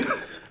winning.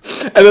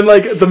 And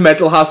then, the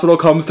mental hospital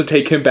comes to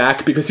take him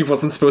back because he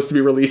wasn't supposed to be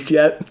released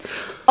yet.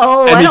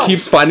 Oh, and he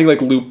keeps finding,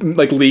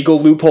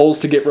 legal loopholes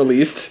to get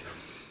released.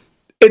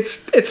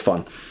 It's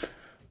fun.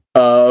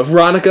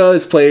 Veronica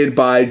is played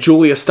by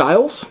Julia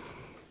Stiles.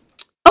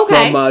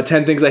 Okay. From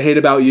 10 Things I Hate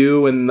About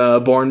You and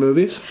the Bourne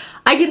movies.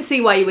 I can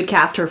see why you would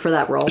cast her for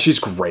that role. She's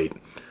great.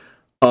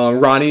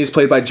 Ronnie is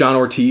played by John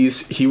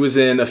Ortiz. He was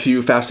in a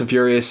few Fast and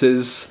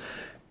Furiouses,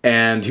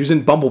 and he was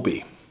in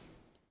Bumblebee.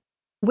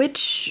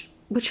 Which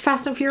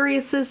Fast and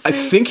Furious is? I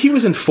think he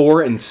was in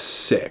 4 and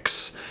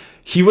 6.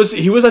 He was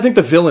I think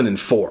the villain in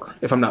 4,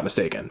 if I'm not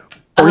mistaken.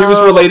 Or he was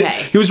related.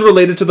 Okay. He was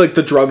related to the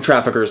drug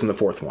traffickers in the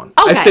 4th one.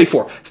 Okay. I say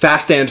 4.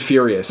 Fast and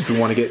Furious, if you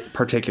want to get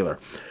particular.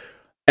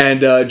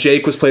 And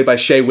Jake was played by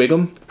Shea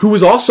Wiggum, who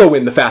was also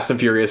in the Fast and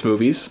Furious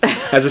movies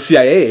as a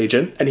CIA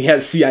agent, and he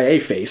has CIA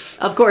face.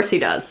 Of course he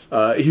does.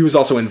 He was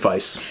also in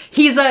Vice.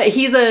 He's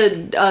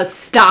a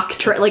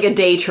stock a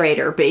day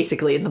trader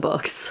basically in the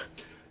books.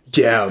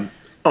 Yeah.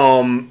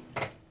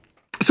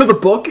 So the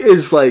book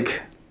is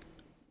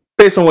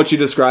based on what you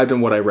described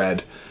and what I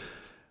read,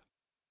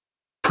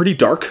 pretty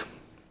dark.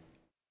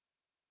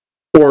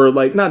 Or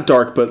not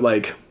dark, but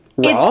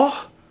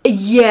raw.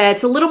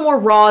 It's a little more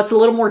raw. It's a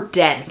little more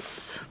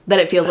dense than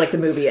it feels like the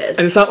movie is.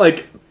 And it's not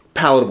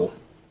palatable.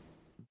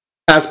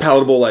 As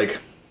palatable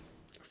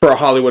for a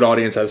Hollywood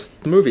audience as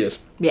the movie is.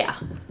 Yeah.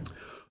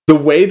 The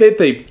way that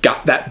they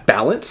got that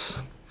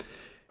balance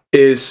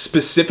is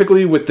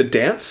specifically with the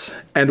dance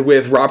and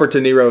with Robert De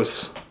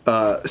Niro's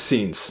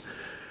scenes.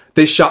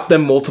 They shot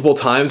them multiple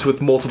times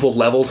with multiple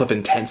levels of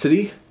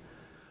intensity.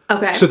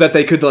 Okay. So that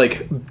they could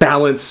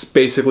balance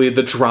basically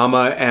the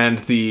drama and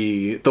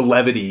the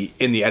levity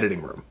in the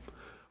editing room,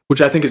 which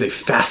I think is a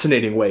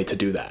fascinating way to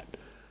do that.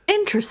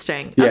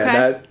 Interesting. Yeah,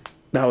 okay.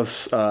 that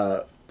was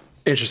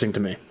interesting to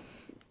me.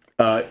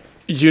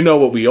 You know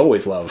what we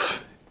always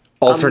love?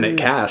 Alternate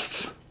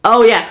casts.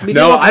 Oh yes, we do.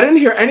 No, I didn't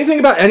hear anything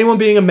about anyone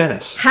being a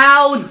menace.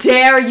 How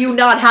dare you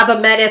not have a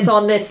menace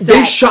on this set?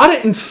 They shot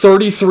it in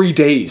 33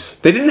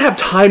 days. They didn't have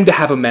time to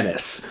have a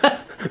menace.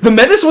 The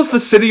menace was the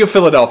city of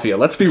Philadelphia.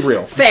 Let's be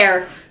real.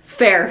 Fair.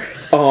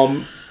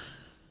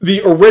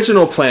 The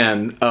original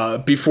plan,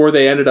 before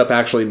they ended up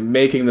actually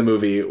making the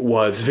movie,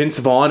 was Vince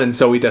Vaughn and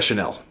Zooey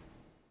Deschanel.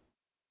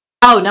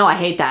 Oh no, I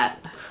hate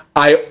that.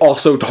 I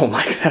also don't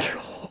like that at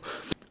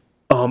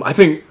all. I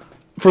think,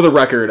 for the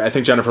record, I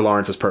think Jennifer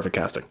Lawrence is perfect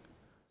casting.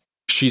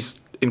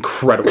 She's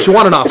incredible. She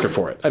won an Oscar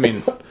for it. I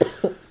mean,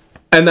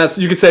 and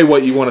you can say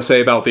what you want to say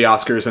about the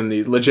Oscars and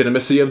the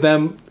legitimacy of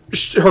them.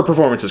 Her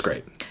performance is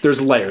great. There's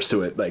layers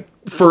to it.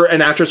 For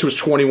an actress who was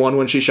 21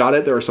 when she shot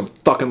it, there are some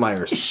fucking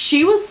layers.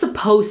 She's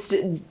supposed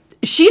to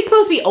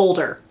be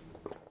older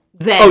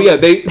than Oh yeah,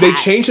 they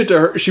changed it to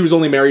her. She was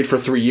only married for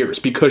 3 years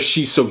because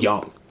she's so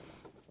young.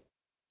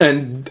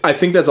 And I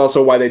think that's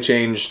also why they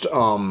changed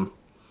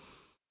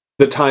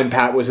the time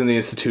Pat was in the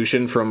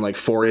institution from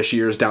 4-ish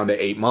years down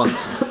to 8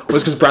 months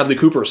was because Bradley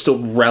Cooper is still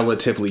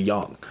relatively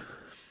young.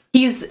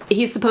 He's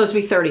supposed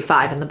to be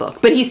 35 in the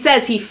book, but he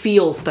says he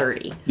feels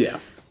 30. Yeah.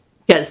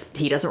 Because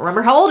he doesn't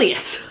remember how old he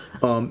is.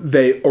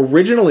 They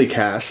originally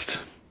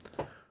cast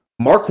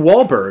Mark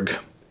Wahlberg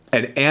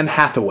and Anne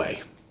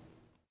Hathaway.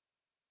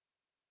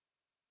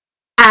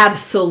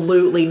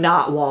 Absolutely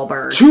not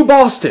Wahlberg. To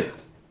Boston.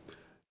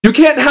 You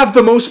can't have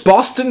the most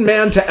Boston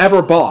man to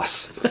ever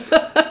boss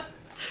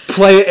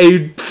play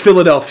a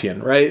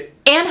Philadelphian, right?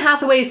 Anne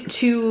Hathaway's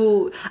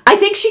too... I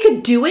think she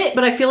could do it,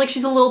 but I feel like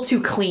she's a little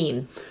too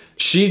clean.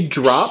 She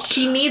dropped...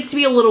 She needs to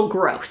be a little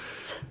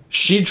gross.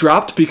 She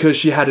dropped because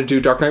she had to do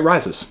Dark Knight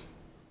Rises.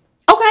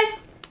 Okay.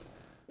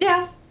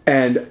 Yeah.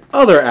 And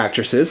other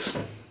actresses...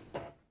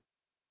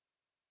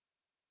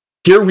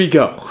 Here we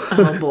go.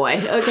 Oh boy,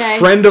 okay.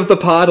 Friend of the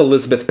pod,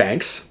 Elizabeth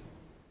Banks.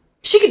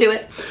 She could do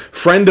it.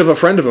 Friend of a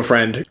friend of a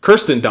friend,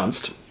 Kirsten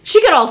Dunst.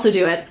 She could also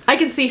do it. I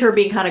can see her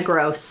being kind of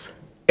gross.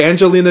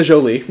 Angelina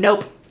Jolie.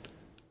 Nope.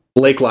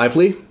 Blake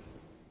Lively.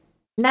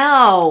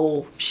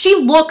 No. She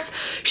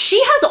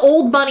has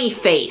old money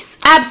face.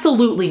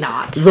 Absolutely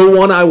not. The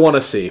one I want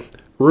to see,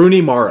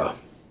 Rooney Mara.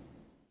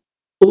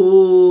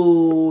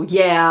 Ooh,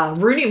 yeah.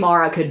 Rooney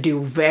Mara could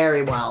do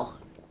very well.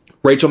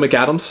 Rachel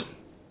McAdams.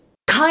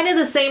 Kind of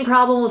the same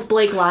problem with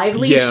Blake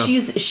Lively. Yeah.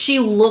 She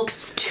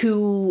looks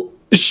too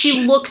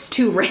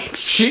rich.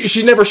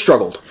 She never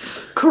struggled.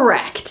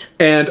 Correct.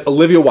 And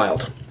Olivia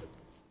Wilde.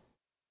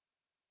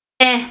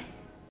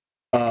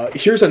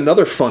 Here's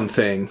another fun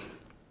thing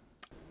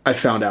I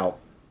found out.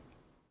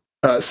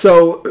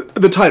 So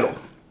the title,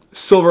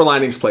 Silver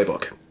Linings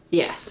Playbook.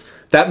 Yes.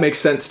 That makes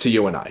sense to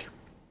you and I.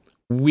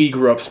 We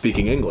grew up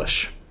speaking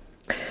English.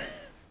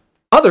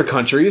 Other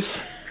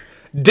countries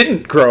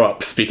didn't grow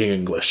up speaking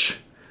English.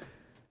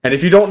 And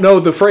if you don't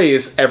know the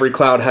phrase, every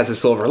cloud has a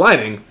silver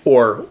lining,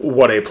 or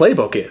what a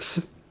playbook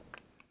is,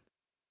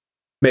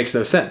 makes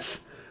no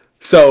sense.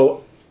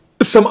 So,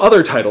 some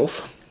other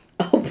titles.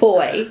 Oh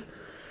boy.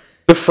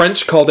 The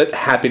French called it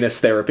happiness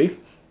therapy.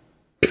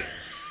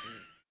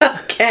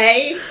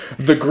 Okay.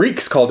 The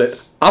Greeks called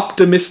it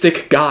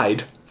optimistic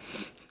guide.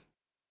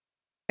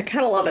 I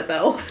kind of love it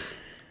though.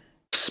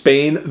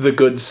 Spain, the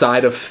good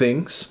side of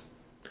things.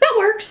 That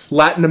works.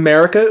 Latin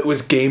America, it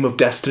was game of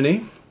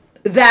destiny.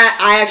 That,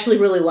 I actually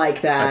really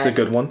like that. That's a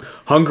good one.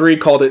 Hungary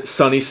called it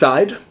sunny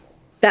side.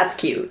 That's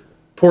cute.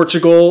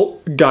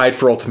 Portugal, guide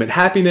for ultimate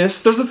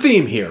happiness. There's a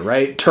theme here,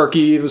 right?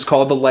 Turkey, it was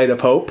called the light of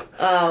hope.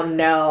 Oh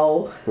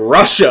no.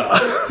 Russia.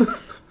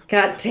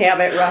 God damn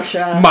it,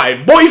 Russia. My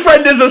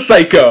boyfriend is a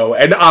psycho,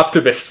 an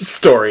optimist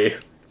story.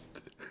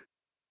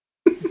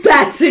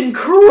 That's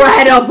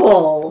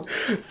incredible.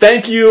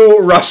 Thank you,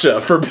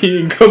 Russia, for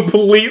being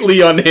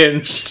completely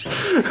unhinged.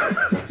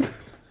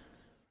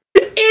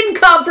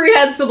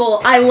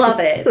 Incomprehensible. I love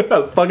it.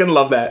 I fucking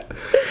love that.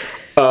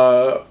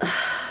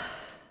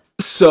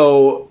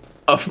 So,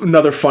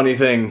 another funny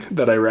thing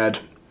that I read.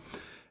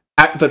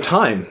 At the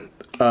time,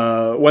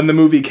 when the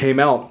movie came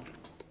out,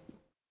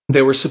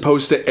 they were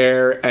supposed to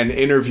air an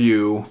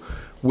interview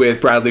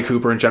with Bradley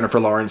Cooper and Jennifer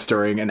Lawrence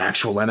during an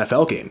actual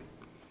NFL game.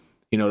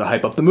 You know, to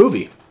hype up the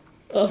movie.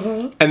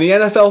 Uh-huh. And the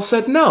NFL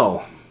said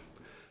no.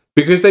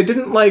 Because they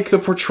didn't like the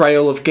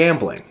portrayal of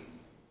gambling.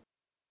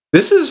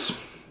 This is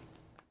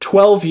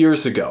 12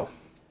 years ago.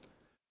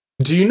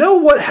 Do you know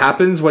what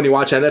happens when you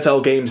watch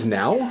NFL games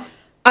now?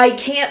 I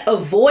can't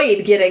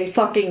avoid getting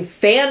fucking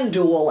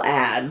FanDuel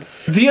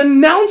ads. The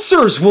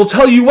announcers will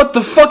tell you what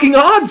the fucking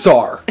odds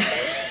are.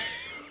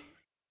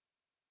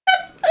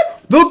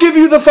 They'll give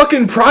you the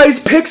fucking prize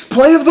picks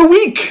play of the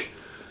week.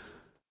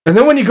 And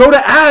then when you go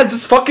to ads,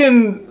 it's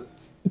fucking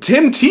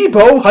Tim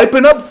Tebow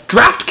hyping up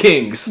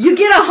DraftKings. You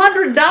get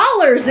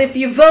 $100 if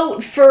you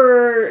vote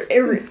for...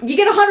 You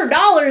get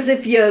 $100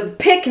 if you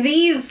pick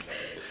these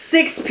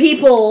 6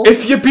 people.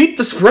 If you beat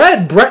the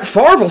spread, Brett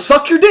Favre will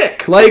suck your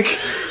dick. Like...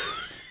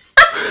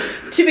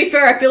 To be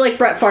fair, I feel like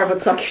Brett Favre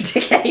would suck your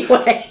dick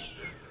anyway.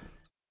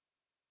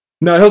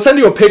 No, he'll send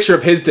you a picture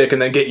of his dick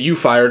and then get you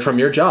fired from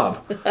your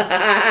job.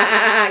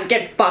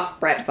 Get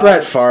fucked, Brett Favre.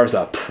 Brett Favre's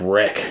a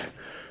prick.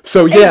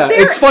 So yeah,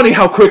 it's funny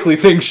how quickly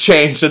things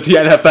changed at the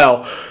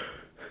NFL.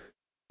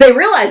 They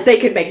realized they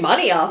could make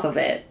money off of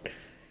it.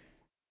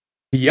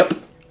 Yep.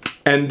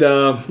 And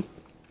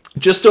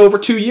just over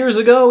 2 years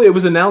ago, it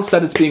was announced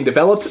that it's being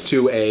developed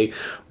to a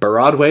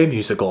Broadway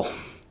musical.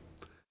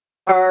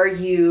 Are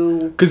you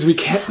Because we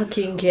can't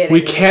fucking kidding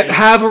we can't me?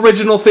 have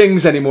original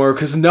things anymore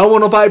because no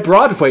one will buy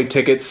Broadway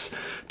tickets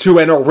to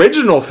an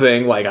original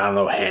thing like, I don't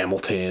know,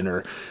 Hamilton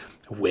or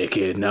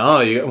Wicked. No,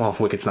 well,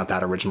 Wicked's not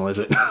that original, is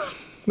it?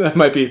 That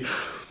might be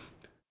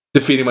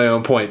defeating my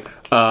own point.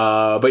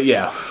 But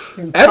yeah,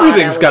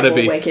 everything's got to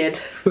be Wicked.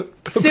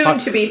 Soon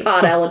to be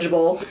pod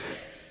eligible.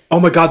 Oh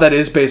my god, that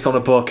is based on a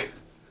book.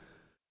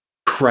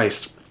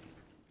 Christ.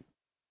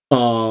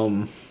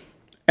 And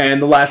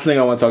the last thing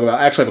I want to talk about,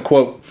 I actually have a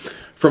quote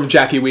from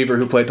Jackie Weaver,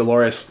 who played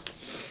Dolores.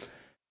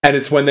 And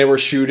it's when they were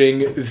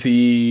shooting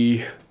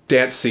the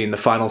dance scene, the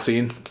final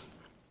scene.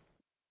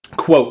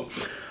 Quote,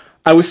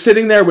 I was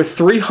sitting there with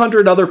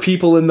 300 other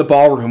people in the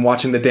ballroom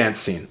watching the dance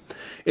scene.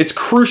 It's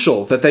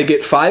crucial that they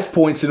get 5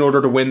 points in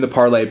order to win the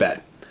parlay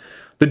bet.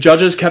 The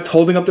judges kept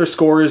holding up their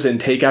scores in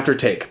take after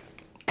take.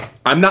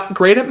 I'm not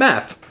great at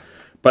math,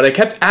 but I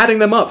kept adding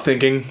them up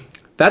thinking,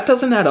 that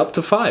doesn't add up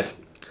to 5.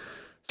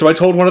 So I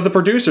told one of the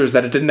producers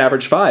that it didn't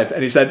average 5,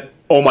 and he said,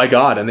 oh my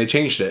god, and they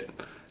changed it.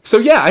 So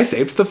yeah, I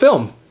saved the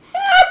film.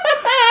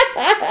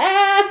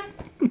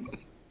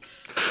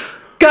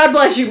 God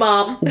bless you,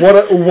 Mom.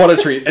 What a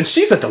treat. And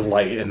she's a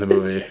delight in the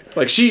movie.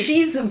 Like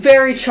she's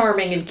very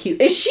charming and cute.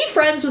 Is she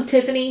friends with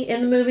Tiffany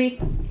in the movie?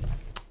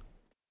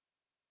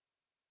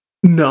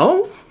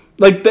 No.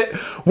 Like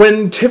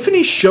when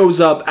Tiffany shows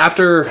up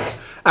after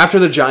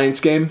the Giants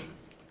game,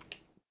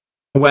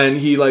 when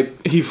he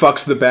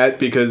fucks the bet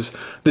because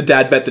the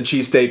dad bet the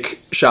cheesesteak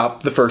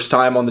shop the first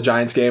time on the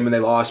Giants game and they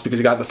lost because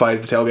he got in the fight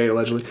at the tailgate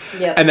allegedly.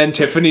 Yep. And then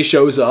Tiffany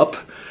shows up.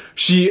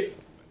 She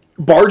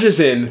barges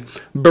in,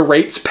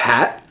 berates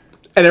Pat,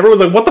 and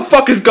everyone's like, what the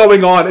fuck is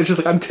going on? And she's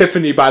like, I'm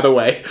Tiffany, by the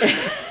way.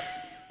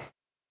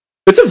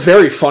 It's a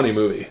very funny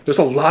movie. There's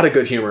a lot of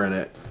good humor in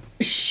it.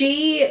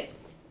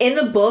 In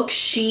the book,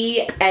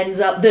 she ends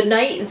up, the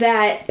night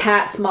that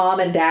Pat's mom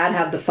and dad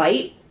have the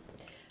fight,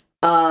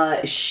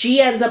 she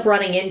ends up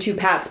running into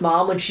Pat's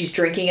mom when she's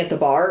drinking at the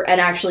bar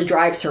and actually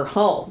drives her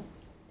home.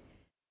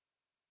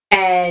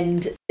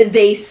 And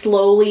they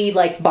slowly,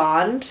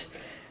 bond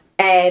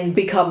and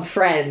become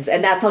friends.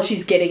 And that's how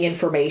she's getting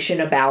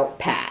information about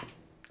Pat.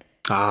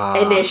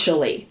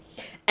 Initially.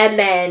 And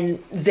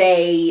then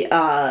they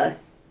bond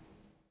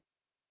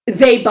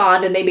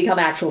and they become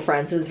actual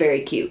friends, and it's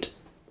very cute.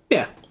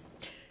 Yeah.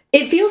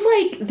 It feels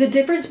like the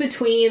difference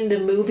between the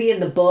movie and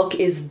the book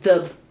is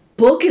the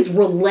book is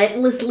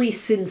relentlessly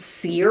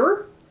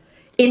sincere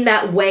in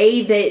that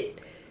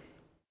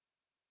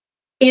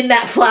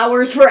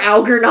Flowers for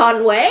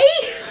Algernon way.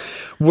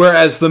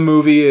 Whereas the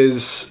movie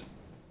is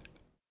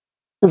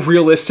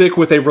realistic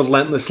with a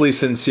relentlessly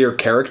sincere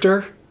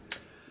character.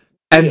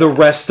 And the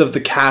rest of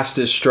the cast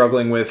is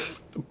struggling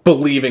with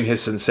believing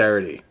his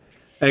sincerity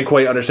and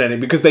quite understanding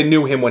because they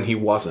knew him when he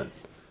wasn't.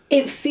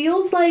 It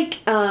feels like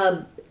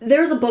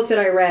there's a book that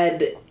I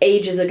read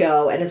ages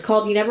ago, and it's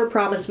called You Never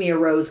Promised Me a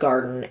Rose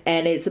Garden,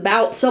 and it's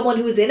about someone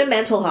who is in a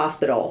mental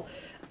hospital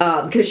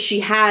because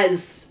she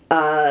has she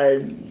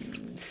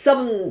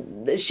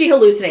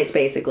hallucinates,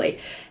 basically.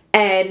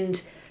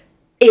 And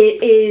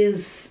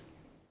it's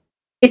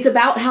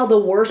about how the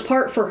worst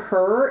part for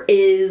her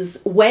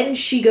is when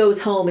she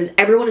goes home is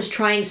everyone is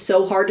trying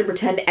so hard to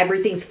pretend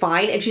everything's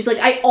fine. And she's like,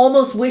 I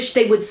almost wish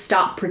they would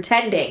stop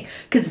pretending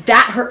because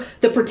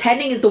the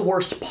pretending is the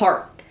worst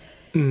part.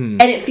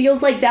 And it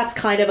feels like that's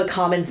kind of a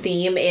common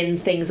theme in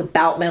things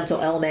about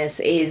mental illness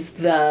is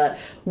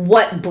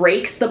what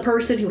breaks the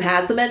person who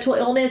has the mental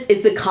illness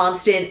is the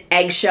constant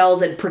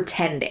eggshells and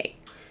pretending.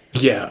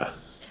 Yeah.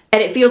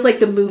 And it feels like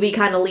the movie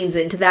kind of leans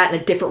into that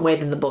in a different way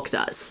than the book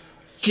does.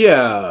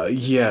 Yeah,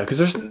 because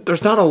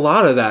there's not a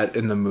lot of that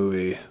in the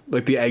movie,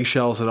 like the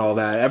eggshells and all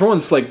that.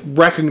 Everyone's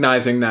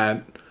recognizing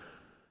that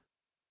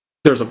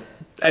there's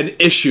an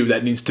issue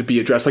that needs to be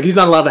addressed. Like he's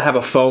not allowed to have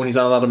a phone. He's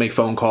not allowed to make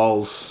phone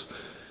calls.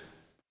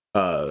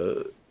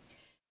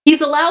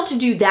 He's allowed to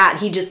do that.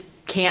 He just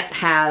can't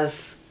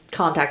have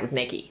contact with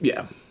Nikki.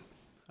 Yeah.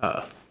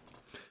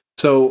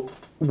 So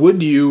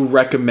would you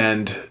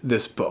recommend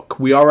this book?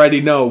 We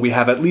already know we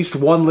have at least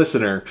one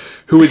listener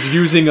who is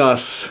using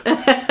us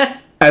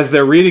as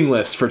their reading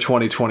list for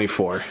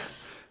 2024.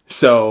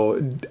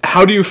 So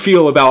how do you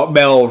feel about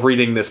Mel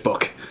reading this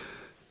book?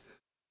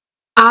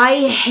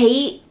 I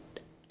hate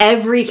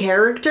every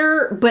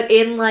character, but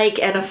in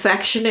an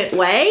affectionate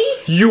way.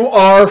 You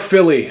are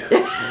Philly.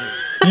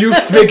 You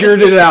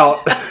figured it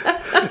out.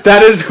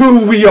 That is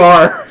who we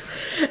are.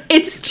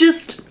 It's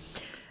just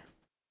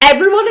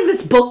everyone in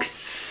this book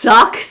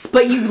sucks,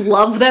 but you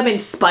love them in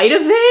spite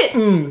of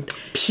it.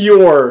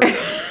 Pure,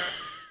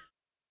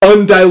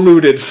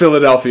 undiluted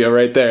Philadelphia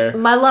right there.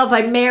 My love,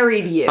 I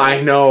married you.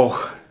 I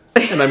know.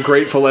 And I'm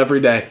grateful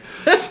every day.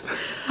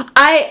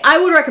 I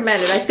would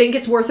recommend it. I think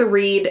it's worth a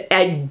read.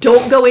 And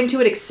don't go into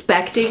it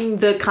expecting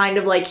the kind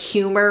of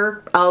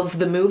humor of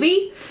the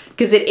movie.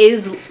 Because it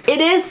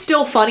is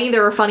still funny.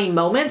 There are funny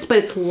moments, but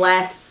it's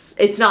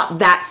not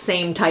that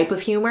same type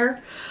of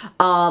humor.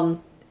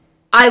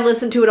 I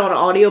listened to it on an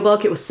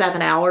audiobook. It was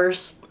 7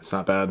 hours. It's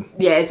not bad.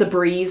 Yeah, it's a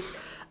breeze.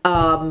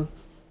 And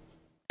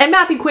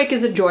Matthew Quick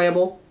is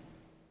enjoyable.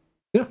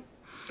 Yeah.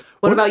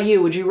 What about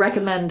you? Would you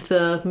recommend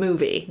the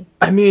movie?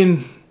 I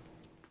mean,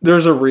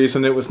 there's a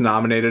reason it was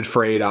nominated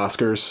for 8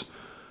 Oscars.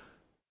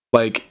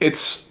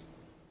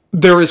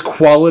 There is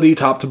quality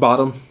top to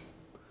bottom.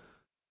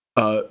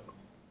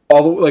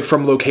 All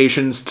from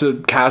locations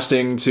to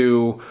casting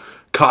to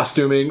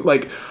costuming.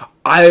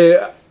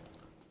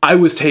 I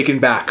was taken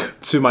back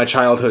to my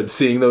childhood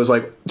seeing those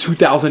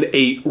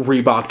 2008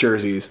 Reebok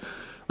jerseys.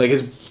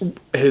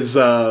 His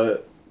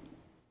oh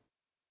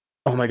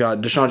my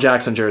god, Deshaun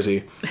Jackson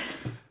jersey.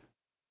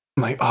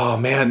 I'm like, oh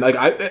man,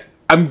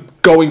 I'm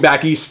going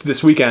back east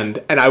this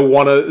weekend and I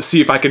want to see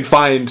if I can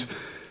find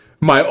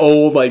my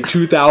old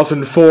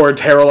 2004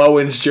 Terrell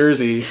Owens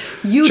jersey.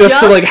 You just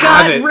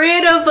got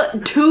rid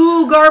of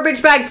 2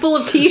 garbage bags full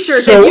of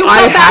t-shirts, so and you come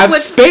I back have with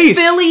space.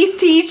 Philly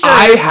t-shirts.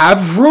 I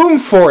have room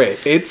for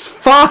it. It's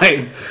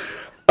fine.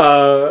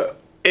 On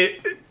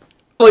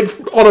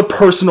a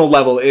personal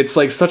level, it's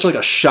such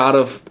a shot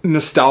of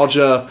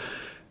nostalgia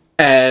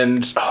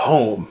and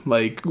home,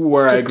 where I grew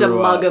up. Just a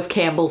mug of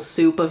Campbell's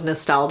soup of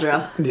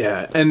nostalgia.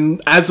 Yeah,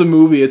 and as a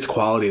movie, it's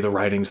quality. The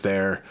writing's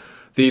there.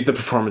 The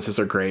performances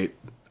are great.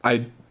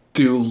 I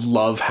do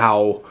love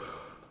how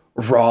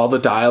raw the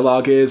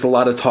dialogue is. A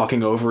lot of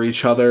talking over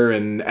each other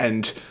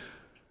and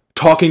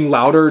talking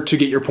louder to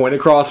get your point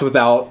across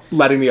without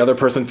letting the other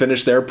person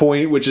finish their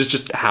point, which is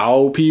just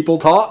how people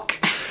talk.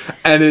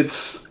 And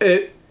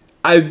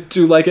I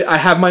do like it. I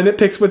have my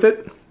nitpicks with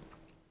it,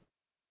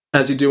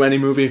 as you do any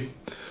movie.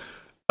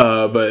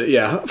 But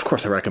yeah, of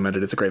course I recommend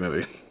it. It's a great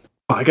movie.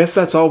 Well, I guess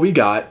that's all we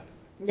got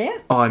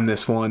on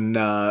this one.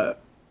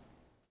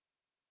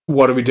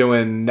 What are we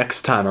doing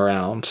next time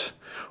around?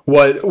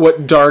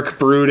 What dark,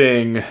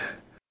 brooding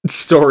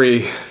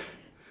story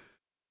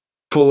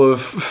full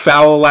of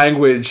foul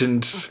language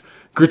and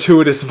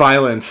gratuitous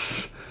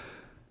violence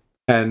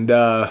and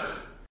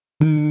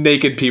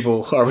naked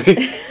people are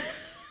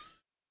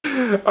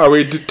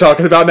we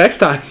talking about next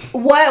time?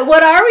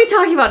 What are we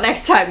talking about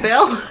next time,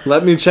 Bill?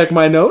 Let me check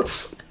my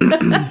notes.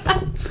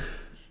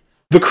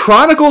 The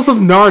Chronicles of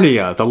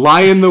Narnia, The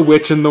Lion, the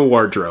Witch, and the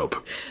Wardrobe.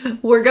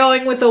 We're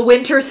going with a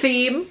winter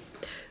theme,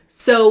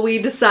 so we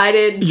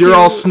decided You're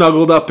all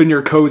snuggled up in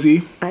your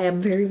cozy. I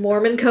am very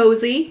warm and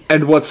cozy.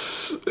 And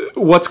what's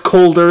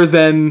colder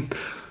than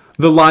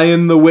The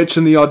Lion, the Witch,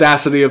 and the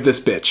audacity of this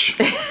bitch?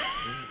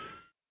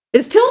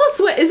 Is Tilda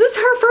Swinton... Is this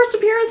her first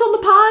appearance on the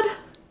pod?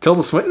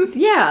 Tilda Swinton?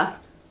 Yeah.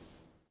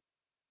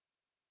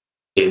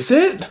 Is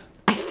it?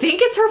 I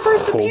think it's her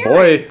first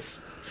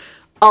appearance. Boy.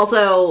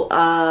 Also,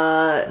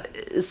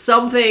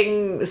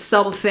 something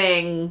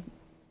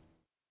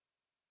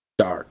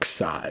dark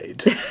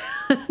side.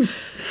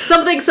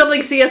 something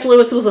C.S.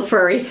 Lewis was a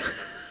furry.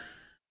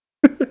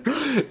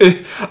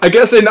 I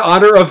guess in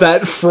honor of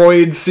that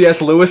Freud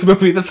C.S. Lewis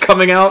movie that's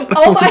coming out.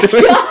 Oh my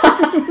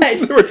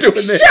god! We're doing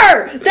this.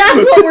 Sure,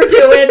 that's what we're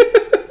doing.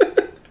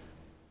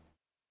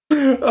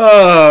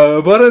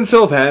 But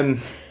until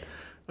then,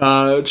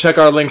 check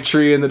our link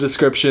tree in the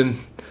description.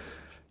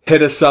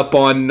 Hit us up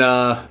on,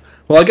 well,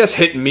 I guess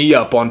hit me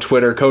up on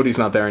Twitter. Cody's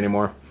not there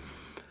anymore.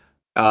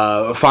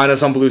 Find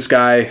us on Blue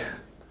Sky.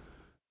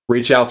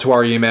 Reach out to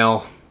our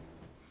email.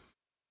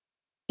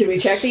 Did we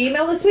check the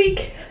email this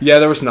week? Yeah,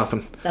 there was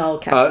nothing. Oh,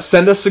 okay.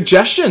 Send us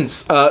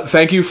suggestions.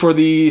 Thank you for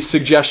the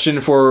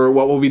suggestion for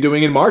what we'll be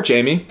doing in March,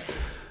 Amy.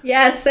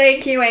 Yes,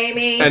 thank you,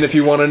 Amy. And if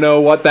you want to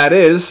know what that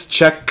is,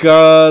 check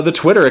the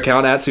Twitter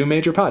account at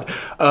soonmajorpod.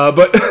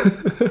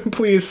 But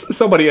please,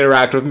 somebody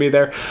interact with me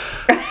there.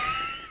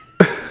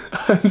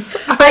 I'm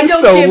I don't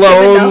so give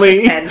lonely.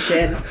 Him enough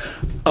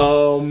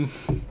attention.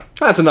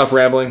 That's enough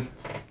rambling.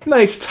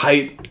 Nice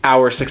tight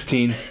hour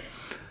 16.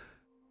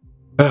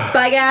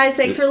 Bye, guys.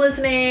 Thanks for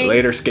listening.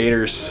 Later,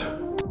 skaters.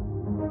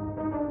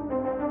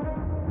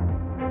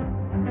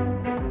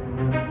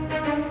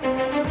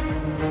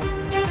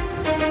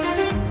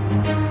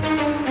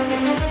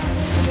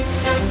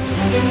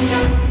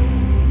 Thank you.